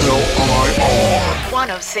 WLIR.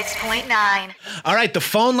 106.9. All right, the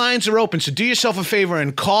phone lines are open, so do yourself a favor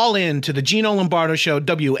and call in to the Gino Lombardo Show,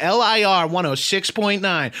 WLIR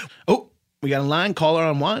 106.9. Oh, we got a line. Caller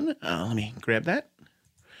on one. Let me grab that.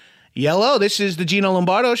 Yellow, this is the Gino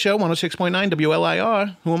Lombardo Show, 106.9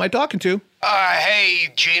 WLIR. Who am I talking to?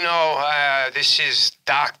 Hey, Gino, this is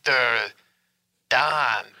Dr.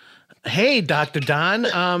 Don. Hey, Dr.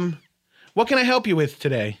 Don. What can I help you with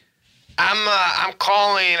today? I'm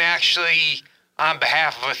calling actually on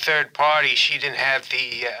behalf of a third party. She didn't have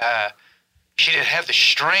the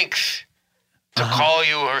strength to call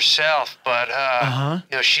you herself, but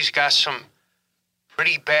you know, she's got some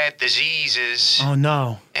pretty bad diseases. Oh,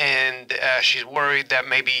 no. And she's worried that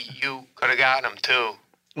maybe you could have gotten them too.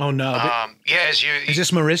 Oh, no. Yes, you. Is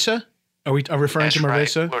this Marissa? Are we referring That's to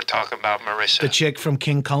Marissa? Right. We're talking about Marissa. The chick from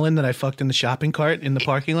King Cullen that I fucked in the shopping cart in the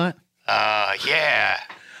parking lot? Yeah.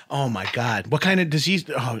 Oh, my God. What kind of disease?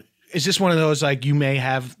 Oh, is this one of those, like, you may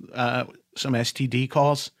have some STD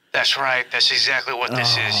calls? That's right. That's exactly what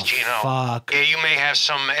this is, Gino. Fuck. Yeah, you may have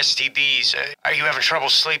some STDs. Are you having trouble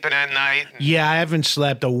sleeping at night? Yeah, I haven't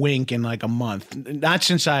slept a wink in like a month. Not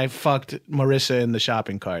since I fucked Marissa in the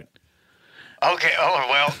shopping cart. Okay. Oh,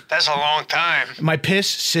 well, that's a long time. My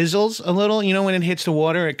piss sizzles a little. You know, when it hits the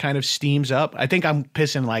water, it kind of steams up. I think I'm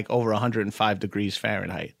pissing like over 105 degrees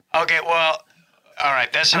Fahrenheit. Okay, well, all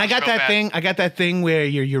right. That's And I got that thing where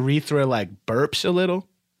your urethra like burps a little.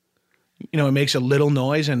 You know, it makes a little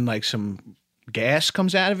noise and like some gas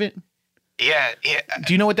comes out of it. Yeah.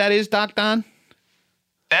 Do you know what that is, Doc Don?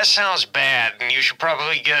 That sounds bad, and you should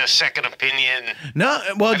probably get a second opinion. No,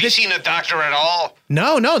 well, have you seen a doctor at all?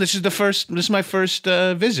 No. This is my first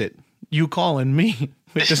visit. You calling me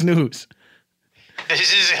with this news.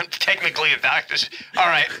 This isn't technically a doctor's. All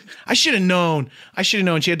right. I should have known. She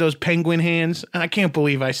had those penguin hands, and I can't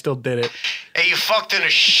believe I still did it. Hey, you fucked in a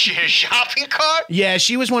shopping cart? Yeah,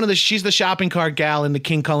 she's the shopping cart gal in the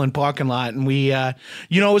King Cullen parking lot, and we, it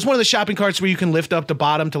was one of the shopping carts where you can lift up the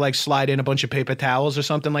bottom to like slide in a bunch of paper towels or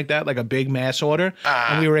something like that, like a big mass order,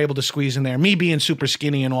 and we were able to squeeze in there. Me being super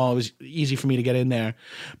skinny and all, it was easy for me to get in there.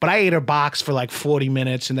 But I ate her box for like 40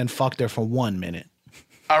 minutes and then fucked her for 1 minute.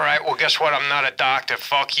 All right, well, guess what? I'm not a doctor.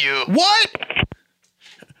 Fuck you. What?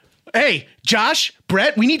 Hey, Josh,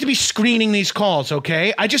 Brett, we need to be screening these calls,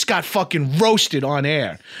 okay? I just got fucking roasted on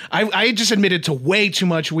air. I just admitted to way too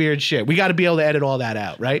much weird shit. We got to be able to edit all that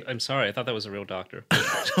out, right? I'm sorry. I thought that was a real doctor.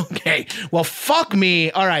 Okay. Well, fuck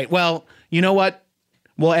me. All right. Well, you know what?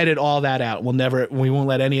 We'll edit all that out. We won't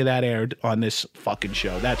let any of that air on this fucking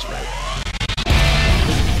show. That's right.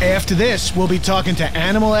 After this, we'll be talking to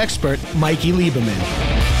animal expert Mikey Lieberman.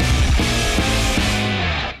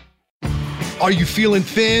 Are you feeling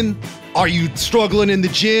thin? Are you struggling in the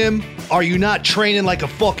gym? Are you not training like a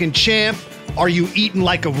fucking champ? Are you eating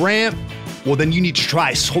like a ramp? Well, then you need to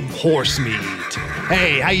try some horse meat.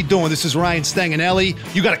 Hey, how you doing? This is Ryan Stanganelli.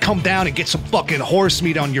 You gotta come down and get some fucking horse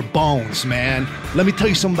meat on your bones, man. Let me tell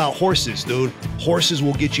you something about horses, dude. Horses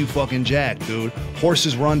will get you fucking jacked, dude.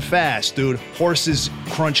 Horses run fast, dude. Horses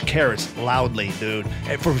crunch carrots loudly, dude.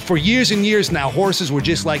 And for years and years now, horses were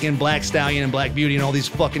just like in Black Stallion and Black Beauty and all these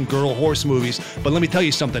fucking girl horse movies. But let me tell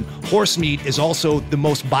you something. Horse meat is also the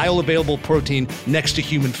most bioavailable protein next to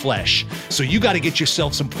human flesh. So you gotta get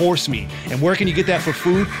yourself some horse meat. And where can you get that for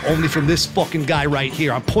food? Only from this fucking guy right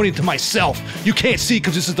here. I'm pointing to myself. You can't see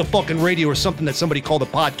because this is the fucking radio or something that somebody called a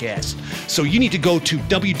podcast. So you need to go to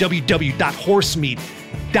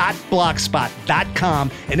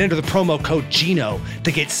www.horsemeat.blogspot.com and enter the promo code Gino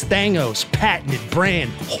to get Stango's patented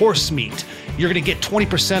brand horse meat. You're going to get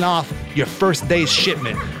 20% off your first day's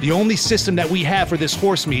shipment. The only system that we have for this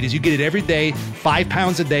horse meat is you get it every day, 5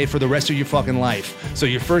 pounds a day for the rest of your fucking life. So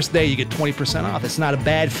your first day, you get 20% off. It's not a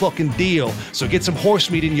bad fucking deal. So get some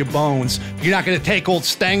horse meat in your bones. You're not going to take old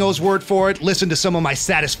Stango's word for it. Listen to some of my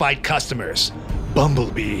satisfied customers.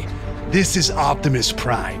 Bumblebee, this is Optimus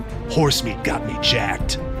Prime. Horse meat got me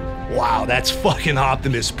jacked. Wow, that's fucking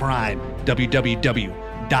Optimus Prime.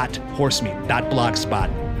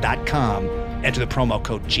 www.horsemeat.blogspot.com. Enter the promo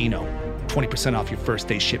code Gino. 20% off your first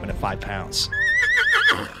day shipment of 5 pounds.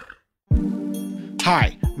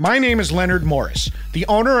 Hi, my name is Leonard Morris, the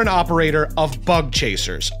owner and operator of Bug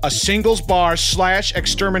Chasers, a singles bar /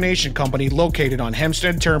 extermination company located on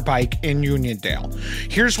Hempstead Turnpike in Uniondale.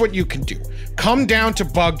 Here's what you can do. Come down to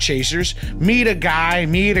Bug Chasers, meet a guy,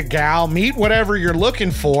 meet a gal, meet whatever you're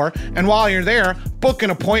looking for, and while you're there, book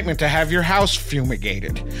an appointment to have your house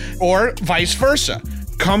fumigated. Or vice versa.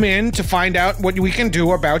 Come in to find out what we can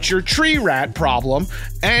do about your tree rat problem,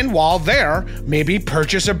 and while there, maybe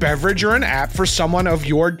purchase a beverage or an app for someone of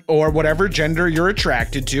your or whatever gender you're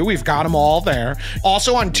attracted to. We've got them all there.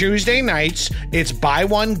 Also on Tuesday nights, it's buy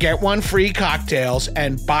one, get one free cocktails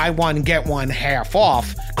and buy one, get one half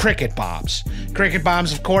off cricket bombs. Cricket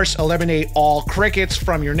bombs, of course, eliminate all crickets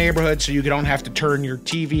from your neighborhood so you don't have to turn your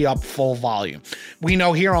TV up full volume. We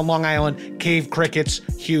know here on Long Island, cave crickets,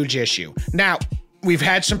 huge issue. Now, we've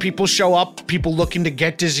had some people show up, people looking to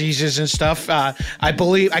get diseases and stuff. I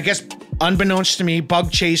guess, unbeknownst to me,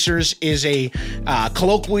 Bug Chasers is a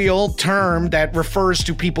colloquial term that refers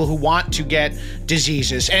to people who want to get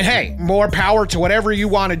diseases. And hey, more power to whatever you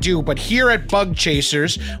want to do. But here at Bug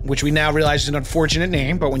Chasers, which we now realize is an unfortunate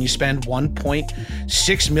name, but when you spend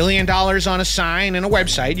 $1.6 million on a sign and a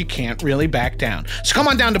website, you can't really back down. So come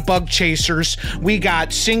on down to Bug Chasers. We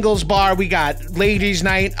got singles bar, we got ladies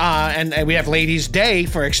night, and we have ladies day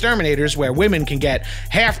for exterminators where women can get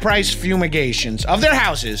half-price fumigations of their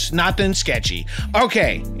houses. Nothing sketchy.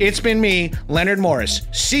 Okay, it's been me, Leonard Morris.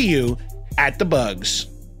 See you at the Bugs.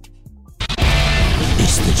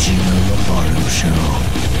 It's the Gino Lombardo Show.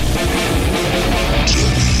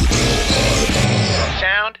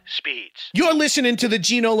 Sound speeds. You're listening to the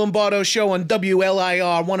Gino Lombardo Show on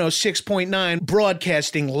WLIR 106.9,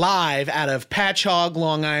 broadcasting live out of Patchogue,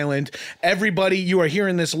 Long Island. Everybody, you are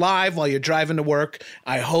hearing this live while you're driving to work.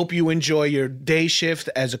 I hope you enjoy your day shift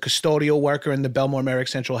as a custodial worker in the Belmore Merrick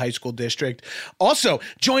Central High School District. Also,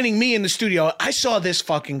 joining me in the studio, I saw this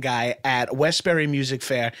fucking guy at Westbury Music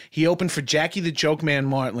Fair. He opened for Jackie the Joke Man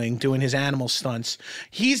Martling doing his animal stunts.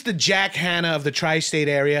 He's the Jack Hanna of the tri-state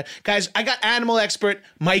area. Guys, I got animal expert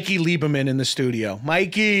Mikey Lieberman in the studio.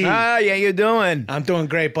 Mikey. Ah, yeah, you doing? I'm doing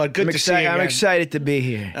great, bud. Good to see you again. I'm excited to be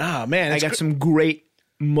here. Oh, man. I got some great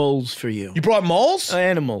moles for you. You brought moles?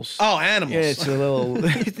 Animals. Oh, animals. Yeah, it's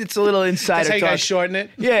a little insider That's how you talk. guys shorten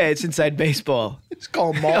it? Yeah, it's inside baseball. It's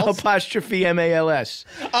called moles? Apostrophe M-A-L-S.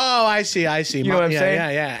 Oh, I see. You know what I'm saying?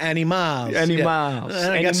 Yeah. Animals. Animals.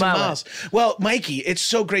 Yeah. I got some moles. Well, Mikey, it's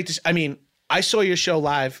so great to I saw your show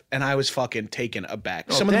live, and I was fucking taken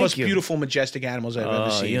aback. Some of the most beautiful, majestic animals I've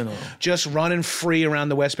ever seen. You know. Just running free around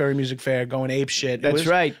the Westbury Music Fair, going ape shit. That's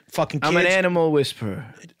right. Fucking kids. I'm an animal whisperer.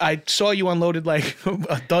 I saw you unloaded like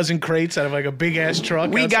a dozen crates out of like a big-ass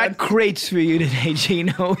truck We outside. got crates for you today,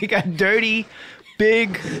 Gino. We got dirty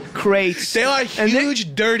big crates. They are And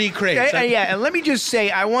huge, dirty crates. Yeah, and let me just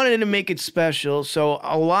say, I wanted to make it special, so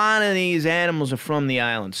a lot of these animals are from the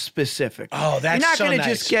island, specific. Oh, that's You're not so gonna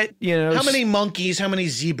nice. just get, How many monkeys, how many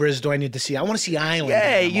zebras do I need to see? I want to see island Yeah,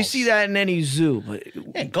 animals. you see that in any zoo, but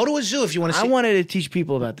Yeah, go to a zoo if you want to see. I wanted to teach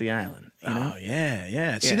people about the island. You know? Oh, yeah.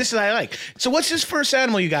 See, Yeah. this is what I like. So what's this first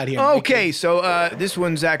animal you got here? Okay, so this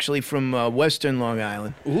one's actually from Western Long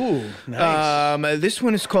Island. Ooh, nice. This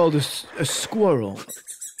one is called a squirrel.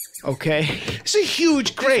 Okay. It's a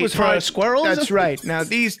huge crate for a squirrel. That's right. Now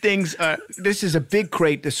these things this is a big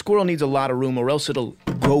crate. The squirrel needs a lot of room or else it'll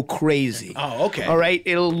go crazy. Oh, okay. All right,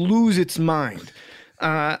 it'll lose its mind.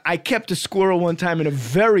 I kept a squirrel one time in a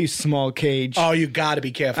very small cage. Oh, you got to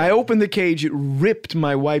be careful. I opened the cage, it ripped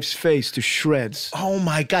my wife's face to shreds. Oh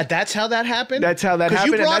my God, that's how that happened? That's how that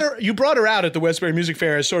happened. You brought her out at the Westbury Music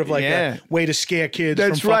Fair as sort of like a way to scare kids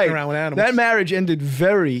from fucking around with animals. That marriage ended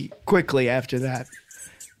very quickly after that.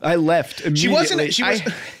 I left immediately.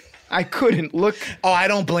 I couldn't look. Oh, I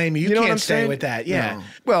don't blame you. You know what can't I'm stay saying? with that. Yeah. No.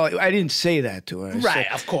 Well, I didn't say that to her. Right,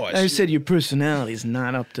 of course. I said your personality is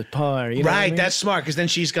not up to par. You know what I mean? That's smart because then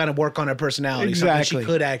she's got to work on her personality. Exactly. Something she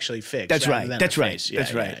could actually fix. That's rather right. than That's her right. face.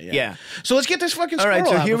 That's right. Yeah. So let's get this fucking All squirrel right.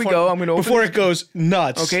 So out here we before- go. I'm going to open before it goes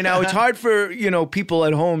nuts. Okay. Now it's hard for people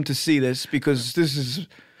at home to see this because this is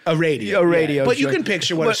a radio. show. But you can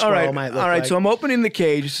picture what a squirrel might look All right, like. so I'm opening the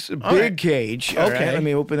cage. It's a All big right. cage. Okay. All right, let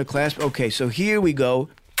me open the clasp. Okay, so here we go.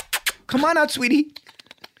 Come on out, sweetie.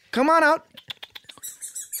 Come on out.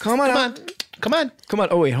 Come on out. Come on. Come on.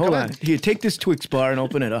 Oh, wait, hold on. Here, take this Twix bar and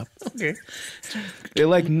open it up. Okay. They're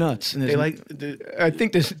like nuts. And They like I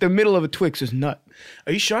think the middle of a Twix is nut.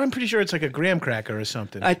 Are you sure? I'm pretty sure it's like a graham cracker or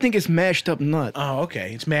something. I think it's mashed up nut. Oh,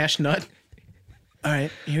 okay. It's mashed nut. All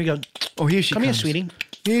right. Here we go. Oh, here she Come comes. here, sweetie.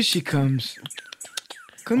 Here she comes.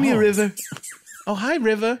 Come here, River. Oh, hi,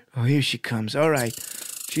 River. Oh, here she comes. All right.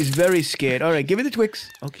 She's very scared. All right, give her the Twix.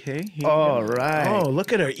 Okay. All right. Oh,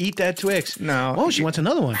 look at her. Eat that Twix. No. Oh, she wants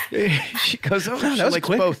another one. She goes, oh, Wow, she that was likes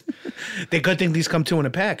quick. both. They good thing these come two in a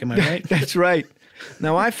pack. Am I right? That's right.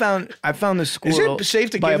 Now I found the squirrel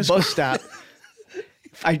safe to by give a a bus stop.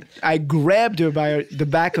 I grabbed her by the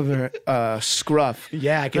back of her scruff.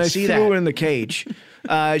 Yeah, I can see threw that. her in the cage.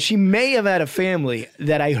 She may have had a family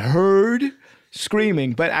that I heard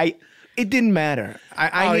screaming, but it didn't matter.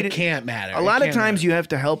 It can't matter. A lot of times you have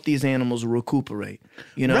to help these animals recuperate.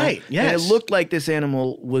 You know, Right, yes. And it looked like this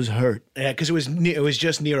animal was hurt. Yeah, because it was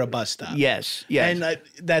just near a bus stop. Yes. And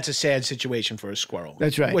that's a sad situation for a squirrel.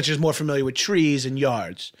 That's right. Which is more familiar with trees and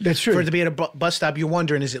yards. That's true. For it to be at a bus stop, you're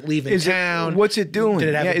wondering, is it leaving Is it- town? what's it doing? Did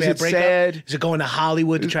it have Yeah, a is bad it breakup? sad? Is it going to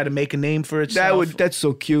Hollywood to try to make a name for itself? That's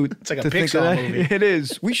so cute. It's like a to think of Pixar that. movie. It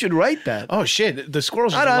is. We should write that. Oh shit! The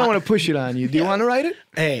squirrels. I don't want to push it on you. Do you want to write it?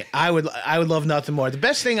 Hey, I would love nothing more. The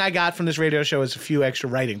best thing I got from this radio show is a few extra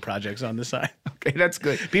writing projects on the side. Okay, that's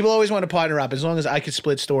good. People always want to partner up. As long as I could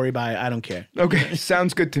split story by, I don't care. Okay,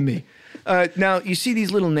 sounds good to me. Now, you see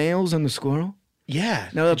these little nails on the squirrel? Yeah.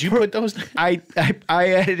 Now, Did you put those? I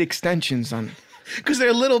added extensions on. Because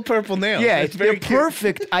they're little purple nails. Yeah, That's they're very cute.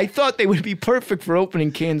 perfect. I thought they would be perfect for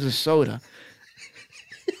opening cans of soda.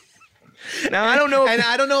 Now, I don't know. And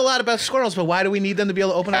I don't know a lot about squirrels, but why do we need them to be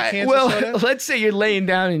able to open up cans well, of soda? let's say you're laying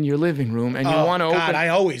down in your living room and you want to God, open. I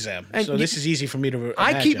always am. And So you- this is easy for me to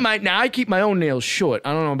I keep imagine. my own nails short.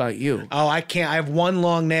 I don't know about you. Oh, I can't. I have one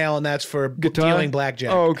long nail, and that's for dealing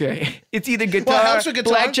blackjack. Oh, okay. It's either guitar, Well, it helps with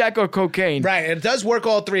guitar. blackjack, or cocaine. Right. It does work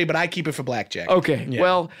all three, but I keep it for blackjack. Okay. Yeah.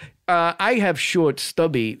 Well, I have short,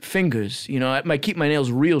 stubby fingers. You know, I keep my nails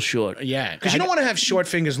real short. Yeah, because you don't want to have short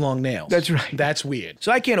fingers, long nails. That's right. That's weird. So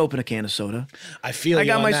I can't open a can of soda. I feel I you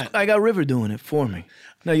got on that. I got River doing it for me.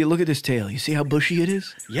 Now you look at this tail. You see how bushy it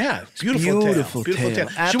is? Yeah, beautiful Beautiful tail. tail.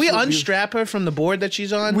 Should we Absolute unstrap her from the board that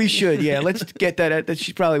she's on? We should. Yeah. Let's get that. That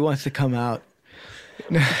she probably wants to come out.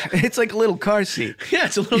 It's like a little car seat. Yeah,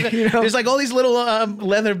 it's a little. You know? There's like all these little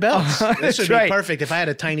leather belts. This That's would be right. perfect if I had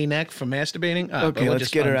a tiny neck for masturbating. But Okay, we'll let's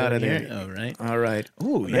just get her undo out of here. there. All right. All right.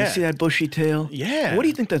 Ooh, Now, yeah. You see that bushy tail? Yeah. What do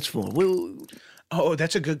you think that's for? Oh,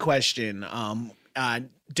 that's a good question.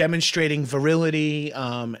 Demonstrating virility,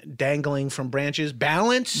 dangling from branches,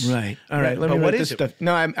 balance. Right. All right. Let but me what write is this it? stuff.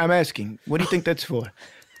 No, I'm asking. What do you think that's for?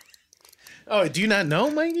 Oh, do you not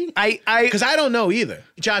know, Mikey? I Because I don't know either.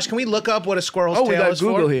 Josh, can we look up what a squirrel's Oh, we tail got is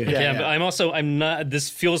Google for? here. Yeah, but I'm not. This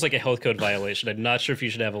feels like a health code violation. I'm not sure if you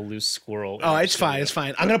should have a loose squirrel. Oh, it's fine. It's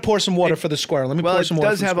fine. I'm gonna pour some water for the squirrel. Let me Well, pour it some water.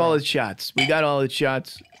 does for the have all squirrel. its shots. We got all its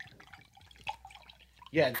shots.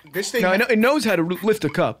 Yeah, this thing. Now, it knows how to lift a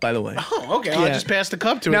cup, by the way. Oh, okay. I'll Yeah. just pass the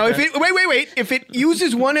cup to Now, it. if it wait, if it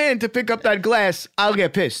uses one hand to pick up that glass, I'll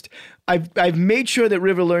get pissed. I've made sure that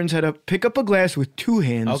River learns how to pick up a glass with two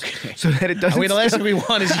hands. Okay. So that it doesn't. The last thing we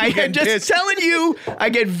want is you I'm getting just pissed. telling you, I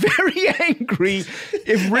get very angry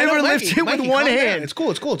if River lifts it with one hand. It's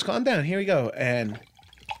cool. It's calm down. Here we go. And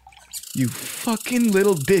you fucking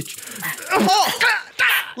little bitch.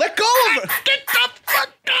 let go of her. Get the fuck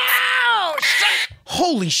out!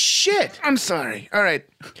 Holy shit. I'm sorry. All right.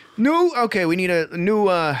 Okay, we need a new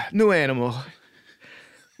animal.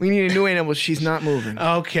 We need a new animal. She's not moving.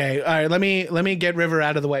 Okay. All right. Let me get River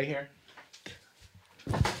out of the way here.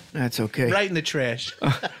 That's okay. Right in the trash.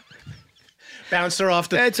 Bounced her off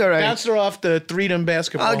the. That's all right. Bounced her off the Freedom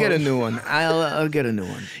basketball. I'll get a new one. I'll get a new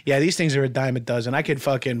one. Yeah, these things are a dime a dozen. I could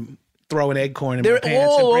fucking throw an acorn in They're my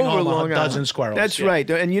pants and all bring over home Long a dozen Island. squirrels. That's Yeah. right.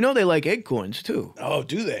 And you know they like acorns too. Oh,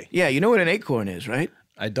 do they? Yeah, you know what an acorn is, right?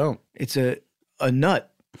 I don't. It's a nut.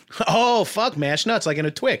 Oh, fuck, mashed nuts like in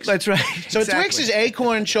a Twix. That's right. So exactly. Twix is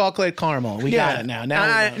acorn chocolate caramel. We got it now.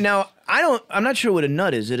 Now I'm not sure what a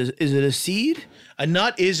nut is. Is it a seed? a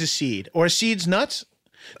nut is a seed, or a seed's nuts.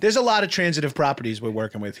 There's a lot of transitive properties we're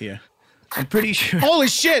working with here. I'm pretty sure. Holy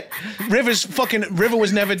shit! River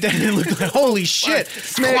was never dead. It looked like, holy shit!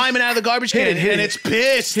 Climbing out of the garbage can, and it's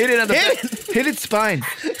pissed. Hit its spine.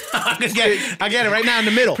 I get it right now in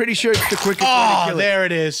the middle. Pretty sure it's the quickest way to Oh, kill it. there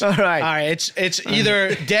it is. All right. All right. It's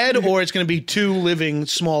either dead or it's going to be two living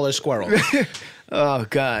smaller squirrels. Oh,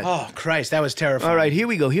 God. Oh, Christ. That was terrifying. All right, here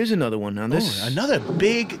we go. Here's another one. Now this, another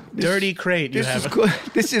big, dirty crate you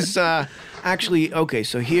have. This is actually, okay,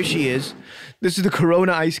 so here she is. This is the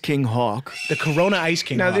Corona Ice King hawk. The Corona Ice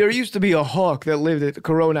King Now, hawk. there used to be a hawk that lived at the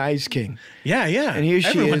Corona Ice King. Yeah, yeah. And here she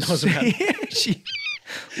Everyone is. knows about it.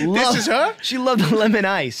 This is her? She loved the lemon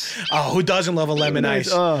ice. Oh, who doesn't love a lemon ice?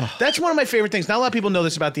 Oh. That's one of my favorite things. Not a lot of people know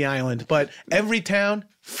this about the island, but every town,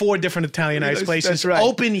 4 different Italian ice places, that's right.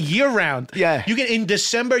 open year round. Yeah. You can in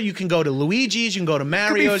December you can go to Luigi's, you can go to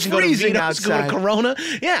Mario's, you can go to freezing Vito's, you can go to outside. Corona.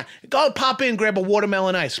 Yeah. Go pop in, grab a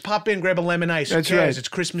watermelon ice. Pop in, grab a lemon ice. That's Who cares? right. It's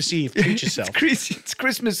Christmas Eve. Treat yourself. It's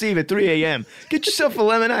Christmas Eve at 3 a.m. Get yourself a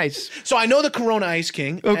lemon ice. So I know the Corona Ice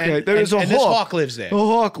King. Okay, and, there's a and hawk. this hawk lives there. The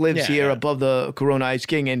hawk lives Yeah, here yeah. above the Corona Ice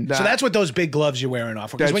King, and So that's what those big gloves you're wearing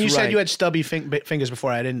off. Because That's when you said right. you had stubby fingers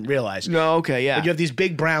before, I didn't realize. No, okay, yeah. But you have these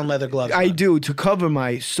big brown leather gloves. I on. do to cover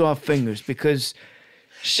my soft fingers because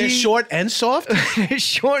They're short and soft?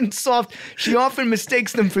 short and soft. She often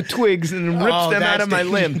mistakes them for twigs and then rips Oh, them out that's of my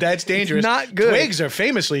limb. That's dangerous. It's not good. Twigs are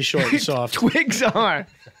famously short and soft. Twigs are.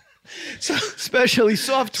 Especially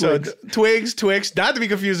soft twigs. So twigs, not to be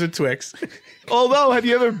confused with Twix. Although, have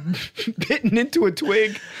you ever bitten into a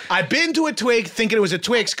twig? I've been to a twig thinking it was a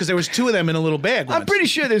Twix because there was 2 of them in a little bag once. I'm pretty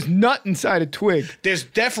sure there's nut inside a twig. There's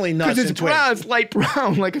definitely nuts Because in it's Twix. brown, it's light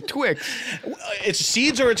brown like a Twix. It's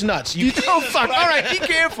seeds or it's nuts. Oh, fuck. All right, be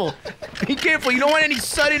careful. Be careful. You don't want any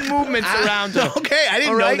sudden movements around her. Okay, I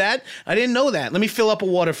didn't All know right? that. I didn't know that. Let me fill up a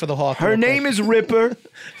water for the hawk. Her name is Ripper.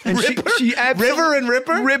 And Ripper? She River and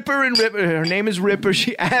Ripper? Ripper and Ripper. Her name is Ripper.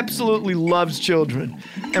 She absolutely loves children.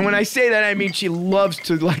 And when I say that, I mean she loves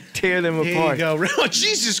to, like, tear them Here apart. you go. Oh,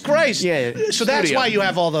 Jesus Christ. Yeah. So that's studio. why you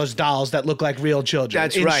have all those dolls that look like real children.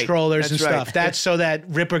 That's in right. strollers That's and right. stuff. That's so that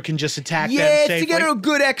Ripper can just attack them Yeah, safely. to get her a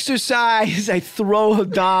good exercise, I throw a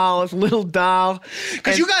doll, a little doll.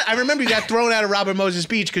 Because I remember you got thrown out of Robert Moses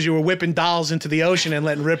Beach because you were whipping dolls into the ocean and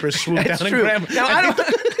letting Rippers swoop That's down true. and grab them. Now,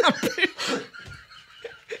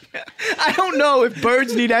 I don't know if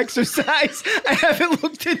birds need exercise. I haven't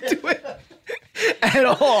looked into it at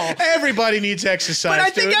all. Everybody needs exercise. But I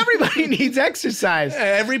think dude. everybody needs exercise.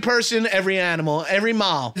 Every person, every animal, every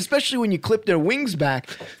mall. Especially when you clip their wings back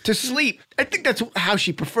to sleep. I think that's how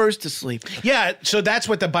she prefers to sleep. Yeah, so that's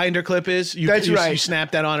what the binder clip is. That's right. You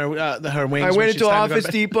snap that on her wings. I when went she's into time to go Office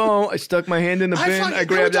to bed. Depot. I stuck my hand in the bin. I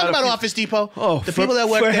grabbed talk out about a Office Depot. Oh, the people that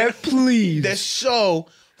work there, please. they're so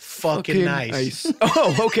fucking nice.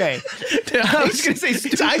 Oh, okay. I was going to say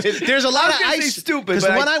stupid. There's a lot of I was gonna say ice. stupid. Because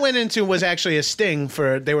but the one I went into was actually a sting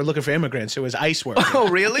for. They were looking for immigrants. It was ice work. Oh,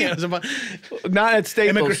 really? Yeah, it was Not at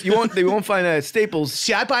Staples. They won't find that at Staples.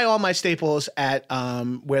 See, I buy all my staples at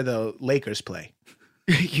where the Lakers play.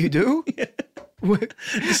 You do? At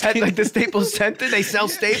like the Staples Center, they sell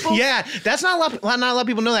Staples? Yeah, that's not a lot of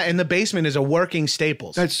people know that. In the basement is a working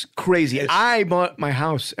Staples. That's crazy. I bought my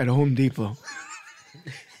house at Home Depot.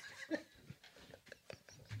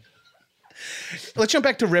 Let's jump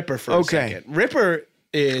back to Ripper for a second. Ripper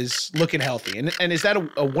is looking healthy. And is that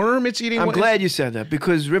a worm it's eating? I'm What glad you said that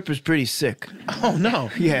because Ripper's pretty sick. Oh, no.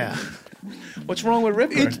 Yeah. What's wrong with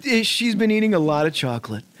Ripper? She's been eating a lot of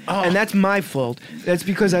chocolate. Oh. And that's my fault. That's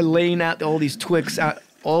because I laying out all these Twix out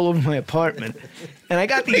all over my apartment. And I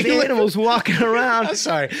got these animals walking around. I'm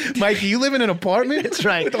sorry, Mike. You live in an apartment? That's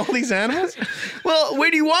right. With all these animals? Well, where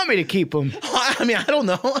do you want me to keep them? I mean, I don't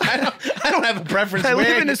know. I don't have a preference. I where.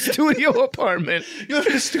 live in a studio apartment. You live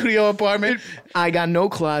in a studio apartment? I got no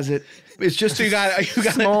closet. It's just so you got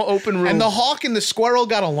small open room. And the hawk and the squirrel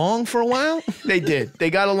got along for a while? They did.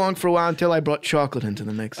 They got along for a while until I brought chocolate into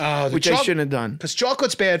the mix, which I shouldn't have done. Because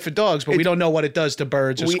chocolate's bad for dogs, but we don't know what it does to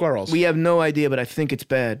birds or squirrels. We have no idea, but I think it's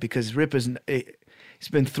bad because Ripper's he's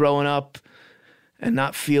been throwing up and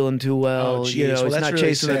not feeling too well. Geez. You know, Well, he's that's not really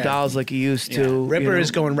chasing the sad. dolls like he used to. Ripper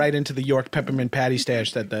is going right into the York peppermint patty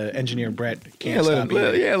stash that the engineer Brett can't stop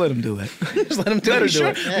eating. Let him do it. Just let him do it. Sure.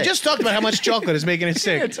 We just talked about how much chocolate is making it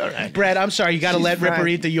sick. It's all right. Brett, I'm sorry. You got to let Ripper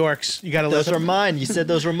eat the Yorks. You got to let Those are mine. You said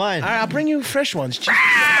those were mine. All right, I'll bring you fresh ones.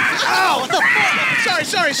 Oh, what the fuck?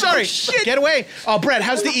 Sorry. Shit. Get away. Oh, Brett,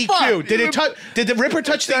 how's the EQ? Did the Ripper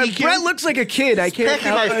touch the EQ? Brett looks like a kid. I can't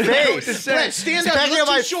Pecking my face. Brett, stand up. Pecking You look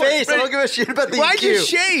my too short. face. I don't give a shit about the Why'd EQ. you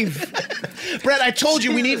shave? Brett, I told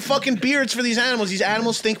you we need fucking beards for these animals. These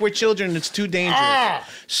animals think we're children. It's too dangerous.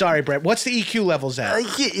 Sorry, Brett. What's the EQ levels at?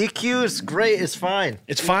 EQ is great. It's fine.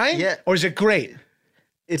 It's fine? Yeah. Or is it great?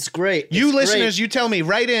 It's great. You It's listeners, great. you tell me.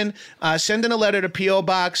 Write in. Send in a letter to P.O.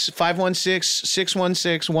 Box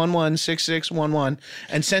 516-616-116611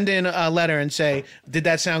 and send in a letter and say,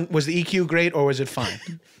 was the EQ great or was it fine?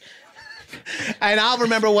 And I'll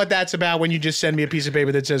remember what that's about when you just send me a piece of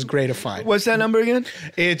paper that says great or fine. What's that number again?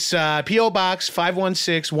 It's P.O. Box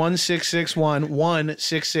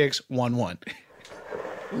 516-1661-16611.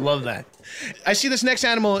 Love that. I see this next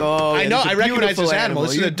animal. Oh, I yeah, know. it's a I recognize beautiful this animal.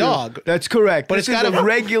 This is You a do. dog. That's correct. But This it's got is a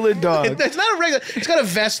regular dog. It's not a regular. It's got a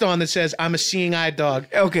vest on that says "I'm a seeing-eye dog."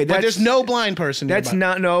 Okay, but there's no blind person. That's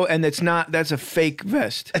nearby. that's a fake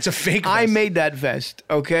vest. That's a fake I vest. made that vest,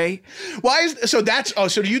 okay? Why is so?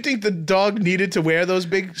 So do you think the dog needed to wear those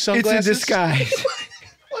big sunglasses? It's a disguise.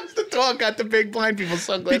 What's the dog got the big blind people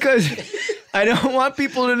sunglasses? Because I don't want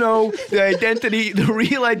people to know the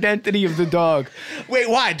real identity of the dog. Wait,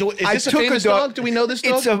 why? Is this a famous dog? Do we know this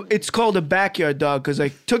dog? It's called a backyard dog because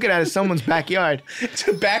I took it out of someone's backyard. It's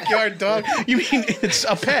a backyard dog? You mean it's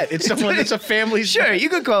a pet? It's a family. Sure, you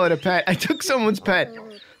could call it a pet. I took someone's pet.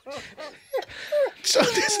 So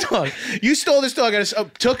this dog, you stole this dog,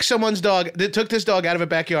 took someone's dog, took this dog out of a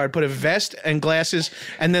backyard, put a vest and glasses,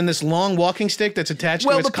 and then this long walking stick that's attached to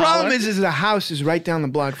its collar. Well, the problem is the house is right down the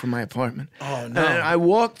block from my apartment. Oh, no. And I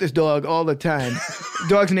walk this dog all the time.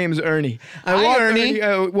 Dog's name is Ernie. Hi, Ernie.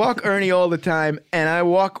 I walk Ernie all the time, and I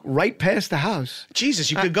walk right past the house.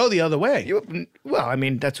 Jesus, you could go the other way. Well, I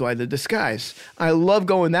mean, that's why the disguise. I love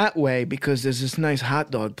going that way because there's this nice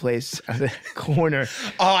hot dog place at the corner.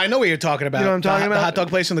 Oh, I know what you're talking about. You know what I'm talking The about? hot dog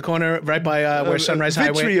place in the corner right by where Sunrise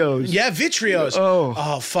Highway. Vitrios. Yeah, Vitrios.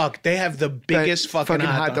 Oh, fuck. They have the biggest fucking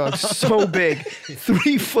hot dogs. dogs. So big.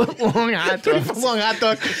 3 foot long hot dogs. 3 foot long hot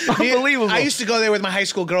dog. Unbelievable. I used to go there with my high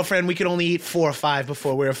school girlfriend. We could only eat 4 or 5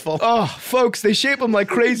 before we were full. Oh, folks, they shape them like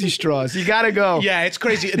crazy straws. You gotta go. Yeah, it's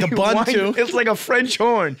crazy. The bun, too. It's like a French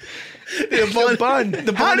horn. The bun.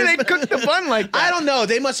 How do they cook the bun like that? I don't know.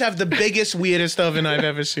 They must have the biggest, weirdest oven I've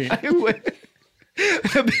ever seen. They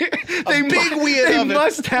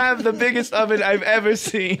must have the biggest oven I've ever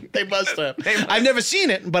seen. They must have. I've never seen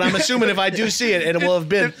it, but I'm assuming if I do see it, it will have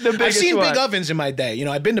been. The I've biggest seen one. big ovens in my day. You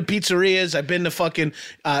know, I've been to pizzerias. I've been to fucking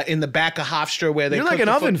in the back of Hofstra where they. You're cook like an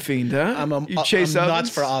the oven fiend, huh? I'm chase I'm ovens? nuts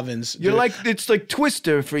for ovens. You're dude. like it's like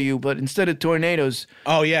Twister for you, but instead of tornadoes.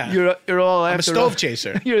 Oh yeah. You're all I'm a after stove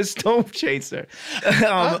chaser. You're a stove chaser.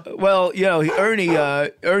 Well, you know,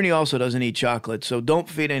 Ernie also doesn't eat chocolate, so don't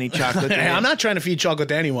feed any chocolate to him. I'm not trying to feed chocolate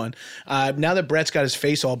to anyone. Now that Brett's got his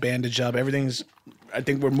face all bandaged up, I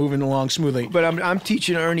think we're moving along smoothly. But I'm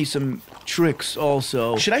teaching Ernie some tricks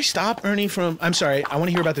also. Should I stop Ernie from? I'm sorry, I want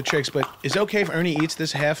to hear about the tricks, but is it okay if Ernie eats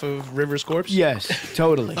this half of River's corpse? Yes,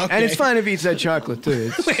 totally. Okay. And it's fine if he eats that chocolate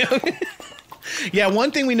too. Yeah,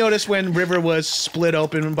 one thing we noticed when River was split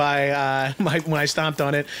open by when I stomped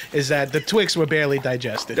on it is that the Twix were barely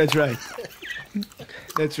digested. That's right.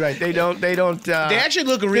 That's right. They don't. They actually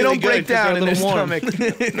look really they don't good. break 'cause they're down a in their little warm.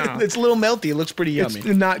 stomach. No. It's a little melty. It looks pretty yummy. It's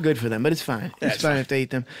not good for them, but it's fine. Yeah, it's fine if they eat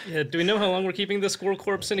them. Yeah, do we know how long we're keeping the squirrel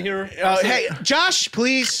corpse in here? Hey, Josh,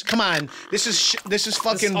 please come on. This is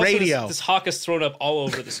fucking radio. This hawk is thrown up all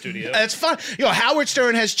over the studio. That's fun. Howard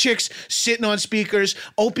Stern has chicks sitting on speakers.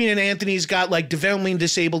 Opie and Anthony's got like developmentally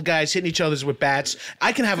disabled guys hitting each other with bats.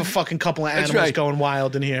 I can have a fucking couple of animals right. going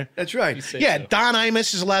wild in here. That's right. Yeah, Don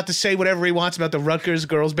Imus is allowed to say whatever he wants about the Rutgers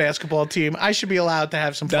girls basketball team. I should be allowed to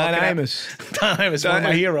have some Don fucking Imus. Don Imus, one of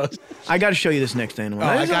my heroes. I got to show you this next animal. Oh,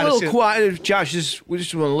 I This is a gotta little see it. quiet. Josh, we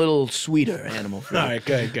just want a little sweeter animal. For All you. right,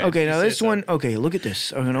 good. Okay, now this one. Okay, look at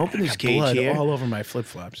this. I'm gonna open this cage Blood here. all over my flip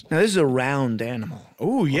flops. Now this is a round animal.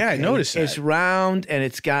 Oh yeah, I noticed that. It's round and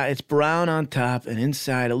it's brown on top and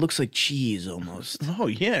inside it looks like cheese almost. Oh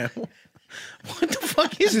yeah. What the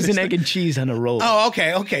fuck is This is an egg and cheese on a roll. Oh,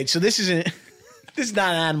 okay. So this isn't. This is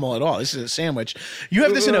not an animal at all. This is a sandwich. You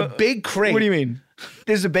have this in a big crate. What do you mean?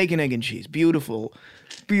 This is a bacon, egg, and cheese. Beautiful,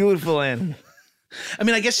 beautiful animal. I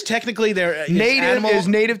mean, I guess technically they're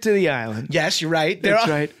native to the island. Yes, you're right. That's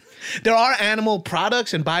right. There are animal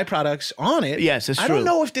products and byproducts on it. Yes, that's I true. don't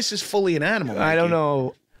know if this is fully an animal. I don't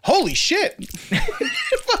know. Holy shit!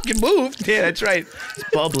 It fucking moved. Yeah, that's right. It's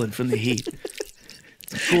bubbling from the heat.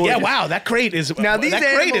 Yeah, wow, that crate is. Now these that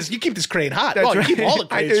crate animals- is. You keep this crate hot. That's Oh, you right. keep all the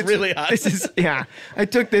crates It's- really hot. This is I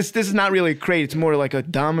took this. This is not really a crate. It's more like a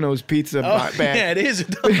Domino's pizza bag. Yeah, it is.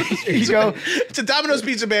 You go. It's a Domino's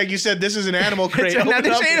pizza bag. You said this is an animal crate. Now Open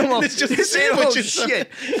this it up, animal. It's just this a animal sandwich. shit.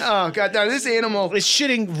 Oh god, now this animal. It's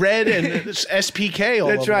shitting red and SPK all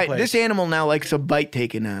That's over right. the place. This animal now likes a bite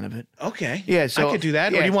taken out of it. Okay. Yeah, so I could do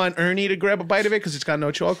that. Or yeah. do you want Ernie to grab a bite of it because it's got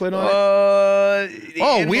no chocolate on it? The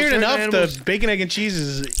Oh, animals, weird certain enough, animals- the bacon, egg, and cheese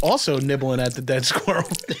is also nibbling at the dead squirrel.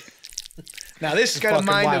 Now this is got a fucking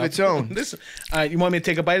mind of wild. its own. This, you want me to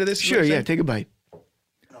take a bite of this? is what Sure, you're yeah, saying? take a bite.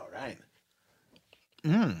 All right.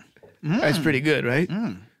 That's pretty good, right?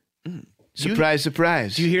 Surprise,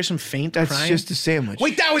 surprise. Do you hear some faint That's crying? just a sandwich.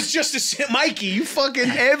 Wait, that was just Mikey, you fucking...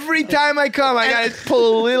 Every time I come, I gotta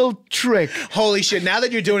pull a little trick. Holy shit, now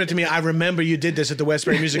that you're doing it to me, I remember you did this at the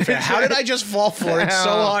Westbury Music Fair. How did I just fall for it so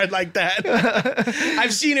hard like that?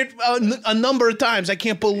 I've seen it a number of times. I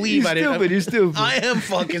can't believe I didn't... You're stupid. I am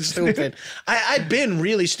fucking stupid. I've been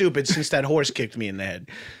really stupid since that horse kicked me in the head.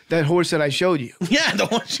 That horse that I showed you. Yeah, the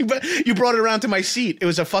horse you brought it around to my seat. It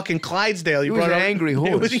was a fucking Clydesdale. You It was brought an it angry It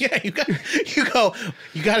horse. was, yeah, you got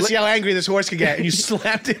to see how angry this horse could get. And you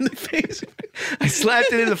slapped it in the face. I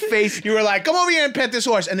slapped it in the face. You were like, "Come over here and pet this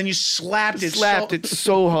horse," and then you slapped it. It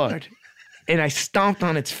so hard, and I stomped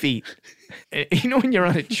on its feet. You know when you're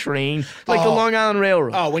on a train, like the Long Island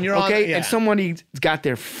Railroad. Oh, when you're on- okay, yeah. and somebody's got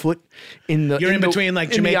their foot in the. You're in the- between like in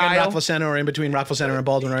the Jamaica and aisle. Rockville Center, or in between Rockville Center and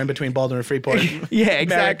Baldwin, or in between Baldwin and Freeport. Yeah, Merrick,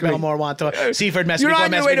 exactly. Belmore, Wantagh, Seaford, You're Massapequa,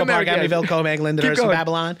 on your way to Massapequa Park, America. Amityville, Cove, Keep Lyndhurst, and going.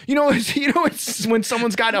 Babylon. You know it's when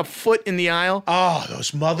someone's got a foot in the aisle. Oh,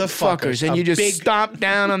 those motherfuckers! And A you just big- stomp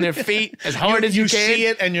down on their feet as hard as you can. see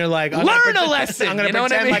it, and you're like, Learn a lesson. I'm gonna You know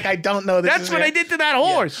what I pretend mean? like I don't know this. That's is what real. I did to that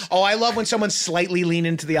horse. Oh, I love when someone slightly lean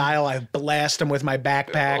into the aisle. I blast them with my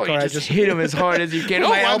backpack, Oh, you or I just just hit 'em as hard as you can. Put Oh,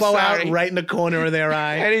 my I'm elbow sorry. out right in the corner of their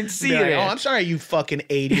eye. I didn't see Be like, it. Oh, I'm sorry, you fucking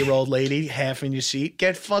 80-year-old lady, half in your seat.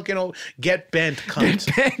 Get bent,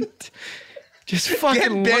 cunt. Bent. Just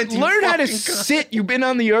fucking Get bent, you learn how to fucking cunt. sit. You've been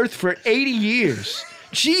on the earth for 80 years.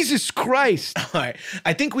 Jesus Christ. All right.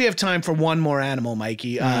 I think we have time for one more animal,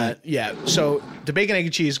 Mikey. Yeah. So the bacon, egg,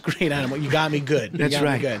 and cheese, great animal. You got me good. You That's got me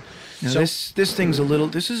right. good. Now So- this thing's a little.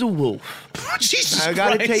 This is a wolf. Jesus I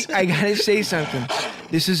gotta Christ. I gotta say something.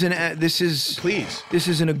 This is Please. This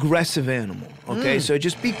is an aggressive animal. Okay, so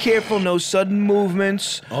just be careful. No sudden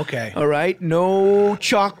movements. Okay. All right. No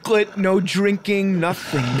chocolate. No drinking.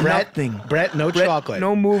 Nothing. Nothing. Brett, no chocolate.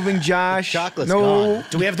 No moving, Josh. Chocolate's no. gone.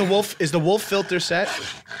 Do we have the wolf? Is the wolf filter set?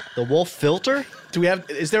 The wolf filter? Do we have?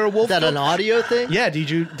 Is there a wolf? Is that an audio thing? Yeah. Did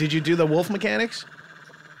you do the wolf mechanics?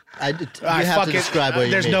 You Alright, have fuck to it. describe what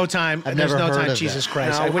you There's mean. no time. I've There's never no heard time. of Jesus that.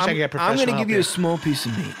 Christ! Now, I wish I could get I'm professional. gonna give you a help small piece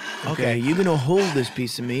of meat. Okay. You're gonna hold this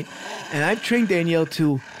piece of meat, and I've trained Danielle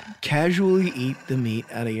to casually eat the meat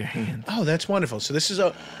out of your hand. here. Oh, that's wonderful. So this is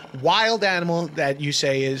a wild animal that you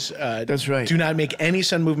say is. That's right. Do not make any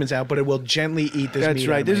sudden movements out, but it will gently eat this. That's meat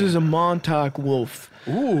right. out of This my is a Montauk wolf.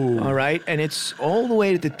 Ooh. All right, and it's all the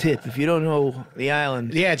way to the tip. If you don't know the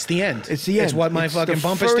island, Yeah, it's the end. It's the It's end. what my It's fucking the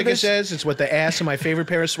bumper sticker furthest- says. It's what the ass of my favorite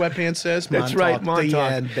pair of sweatpants says. that's right, Montauk. The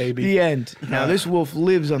end, baby. The end. Now this wolf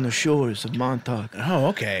lives on the shores of Montauk. Oh,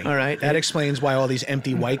 okay. All right. That explains why all these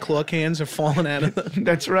empty White Claw cans are falling out of them.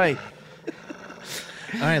 That's right.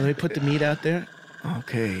 All right, let me put the meat out there.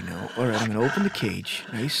 Okay, now, all right, I'm gonna open the cage.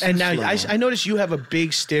 Nice. And now slow. I notice you have a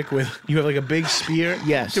big stick with. You have like a big spear.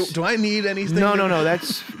 Yes. Do I need anything? No.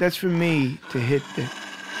 That's for me to hit.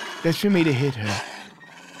 That's for me to hit her.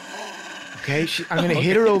 Okay, I'm gonna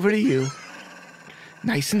hit her over to you.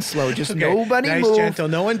 Nice and slow. Just Okay, nobody nice, move. gentle.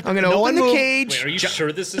 No one. I'm gonna no open one the move. cage. Wait, are you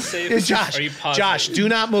sure this is safe? It's Josh, Are you positive? Josh, do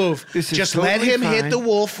not move. This is Just let totally him hit fine. the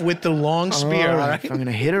wolf with the long spear. All All right, right. I'm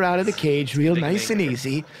gonna hit her out of the cage, real nice and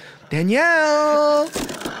easy. Danielle.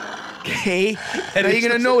 Okay. Now you're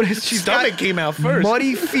gonna notice she's Stomach got came out first.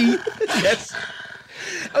 muddy feet. Yes.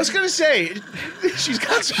 I was gonna say, she's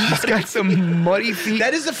got some muddy feet.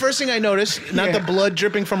 That is the first thing I noticed. Not the blood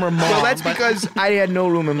dripping from her mom. Well, that's because I had no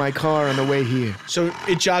room in my car on the way here. So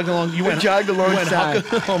it jogged along. You went jogged alongside.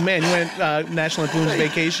 Oh man, you went National Lampoon's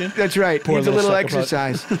Vacation. That's right. Poor Needs a little sucker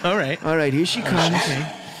exercise. All right. All right, here she comes.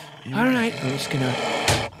 All right, I'm just gonna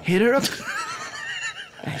hit her up.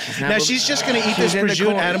 Now she's just gonna eat this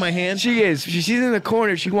prosciutto out of my hand. She is. She's in the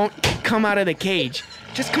corner. She won't come out of the cage.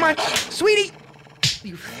 Just come on, sweetie.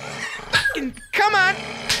 You fucking come on.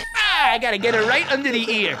 I gotta get her right under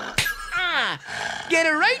the ear. Get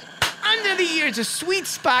her right under the ear. It's a sweet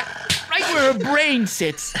spot, right where her brain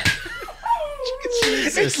sits.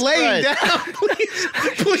 It's laying down.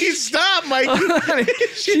 Please stop, Mike.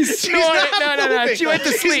 She's snoring. No. She went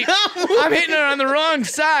to sleep. I'm hitting her on the wrong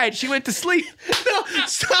side. She went to sleep. No,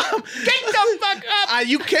 stop. Get the fuck up.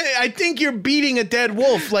 You can't. I think you're beating a dead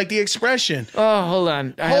wolf, like the expression. Oh, hold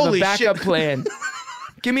on. I have a backup plan.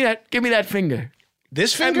 Give me that finger.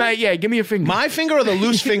 This finger? Yeah, give me a finger. My finger or the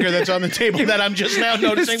loose finger that's on the table that I'm just now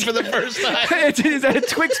noticing for the first time? Is that a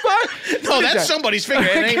Twix bar? No, that's somebody's finger.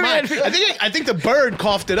 It ain't mine. I think the bird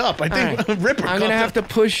coughed it up. I think Ripper. I'm gonna have to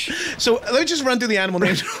push. So let me just run through the animal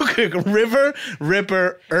names real quick. River,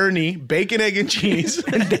 Ripper, Ernie, Bacon, Egg, and Cheese,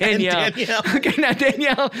 and Danielle. Okay, now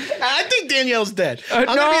Danielle. I think Danielle's dead. I'm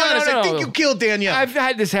gonna be honest. I think you killed Danielle. I've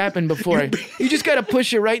had this happen before. You just gotta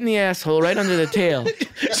push it right in the asshole, right under the tail.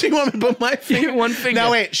 So you want me to put my finger? One finger.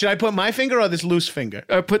 Now wait, should I put my finger or this loose finger?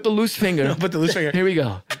 Put the loose finger. No, put the loose finger. Here we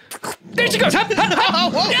go. There she goes. Hop. No.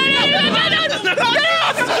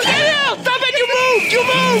 Stop it. You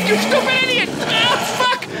moved. You stupid idiot.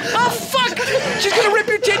 Oh, fuck. She's going to rip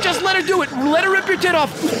your tit. Just let her do it. Let her rip your tit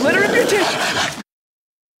off. Let her rip your tit.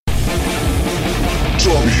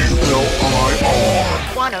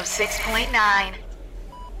 WLIR 106.9.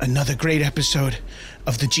 Another great episode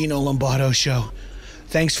of the Gino Lombardo Show.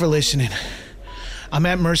 Thanks for listening. I'm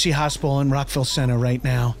at Mercy Hospital in Rockville Center right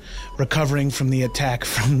now, recovering from the attack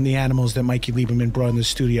from the animals that Mikey Lieberman brought in the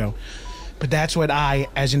studio. But that's what I,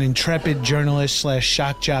 as an intrepid journalist /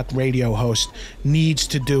 shock jock radio host, needs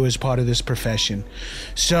to do as part of this profession.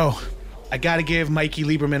 So, I got to give Mikey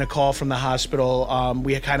Lieberman a call from the hospital.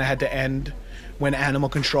 We kind of had to end when Animal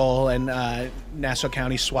Control and Nassau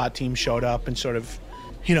County SWAT team showed up and sort of,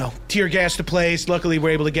 tear gas the place. Luckily,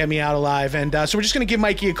 we're able to get me out alive. And so we're just going to give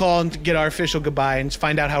Mikey a call and get our official goodbye and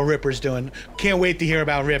find out how Ripper's doing. Can't wait to hear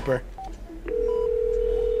about Ripper.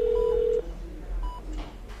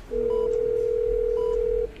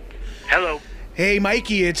 Hello. Hey,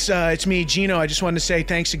 Mikey, it's me, Gino. I just wanted to say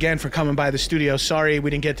thanks again for coming by the studio. Sorry we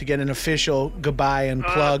didn't get to get an official goodbye and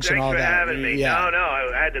plugs and all that. Thanks for having me. Yeah. No,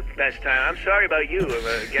 I had the best time. I'm sorry about you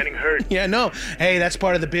getting hurt. Yeah, no. Hey, that's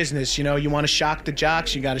part of the business. You want to shock the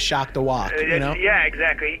jocks, you got to shock the walk. Yeah,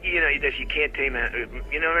 exactly. If you can't tame it,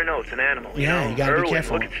 you never know. It's an animal. You got to be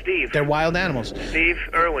careful. Look at Steve. They're wild animals. Steve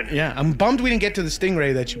Irwin. Yeah, I'm bummed we didn't get to the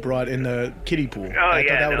stingray that you brought in the kiddie pool. I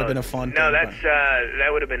thought that would have been a fun thing. No, that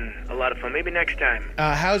would have been a lot of fun. Maybe next time.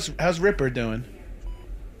 How's Ripper doing?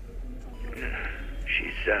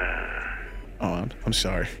 She's Oh, I'm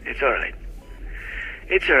sorry. It's all right.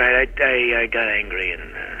 It's all right. I got angry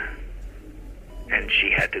and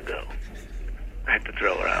she had to go. I had to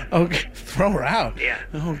throw her out. Okay, throw her out. Yeah.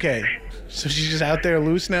 Okay. So she's just out there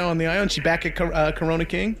loose now on the island. She back at Corona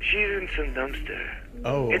King? She's in some dumpster.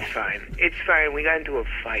 Oh. It's fine. It's fine. We got into a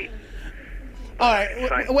fight. All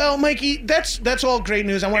right. Well, Mikey, that's all great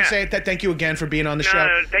news. I want to say that thank you again for being on the show.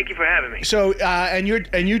 No, thank you for having me. So, and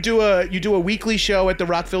you do a weekly show at the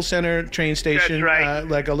Rockville Center train station. That's right.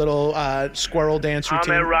 Like a little squirrel dance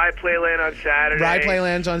routine. I'm at Rye Playland on Saturday. Rye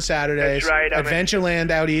Playland's on Saturdays. That's right. Adventureland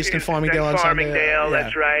out east in Farmingdale on Sunday. Farmingdale,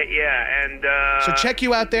 that's right. Yeah, and so check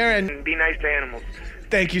you out there and be nice to animals.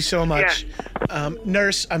 Thank you so much,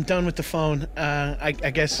 Nurse. I'm done with the phone. I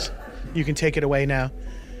guess you can take it away now.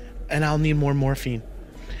 And I'll need more morphine.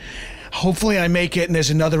 Hopefully I make it and there's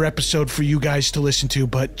another episode for you guys to listen to,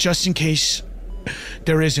 but just in case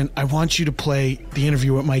there isn't, I want you to play the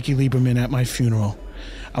interview with Mikey Lieberman at my funeral.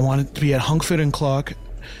 I want it to be at Hunkford and Clark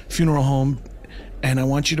Funeral Home, and I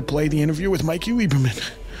want you to play the interview with Mikey Lieberman.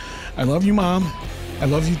 I love you, Mom. I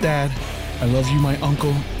love you, Dad. I love you, my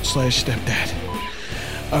uncle / stepdad.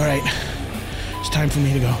 All right, it's time for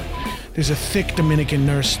me to go. There's a thick Dominican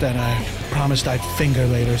nurse that I promised I'd finger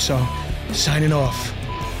later, so signing off.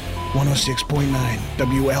 106.9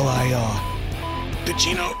 WLIR, the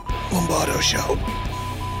Gino Lombardo Show.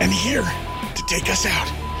 And here to take us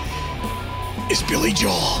out is Billy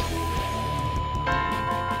Joel.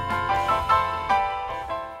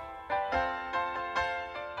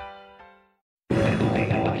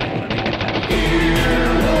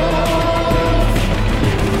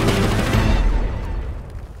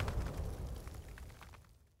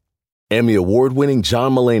 Emmy award-winning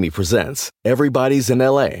John Mulaney presents Everybody's in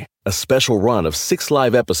L.A., a special run of 6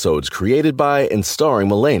 live episodes created by and starring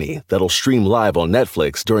Mulaney that'll stream live on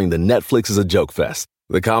Netflix during the Netflix is a Joke Fest.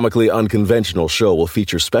 The comically unconventional show will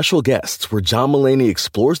feature special guests where John Mulaney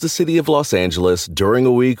explores the city of Los Angeles during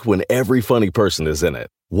a week when every funny person is in it.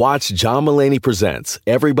 Watch John Mulaney Presents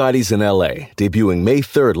Everybody's in L.A., debuting May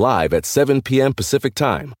 3rd live at 7 p.m. Pacific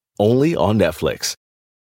Time, only on Netflix.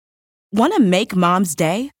 Want to make Mom's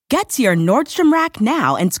day? Get to your Nordstrom Rack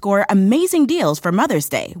now and score amazing deals for Mother's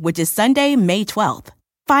Day, which is Sunday, May 12th.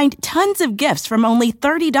 Find tons of gifts from only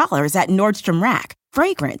 $30 at Nordstrom Rack.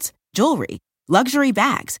 Fragrance, jewelry, luxury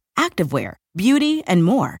bags, activewear, beauty, and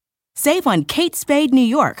more. Save on Kate Spade New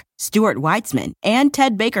York, Stuart Weitzman, and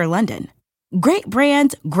Ted Baker London. Great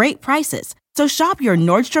brands, great prices. So shop your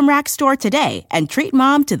Nordstrom Rack store today and treat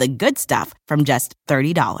Mom to the good stuff from just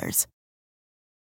 $30.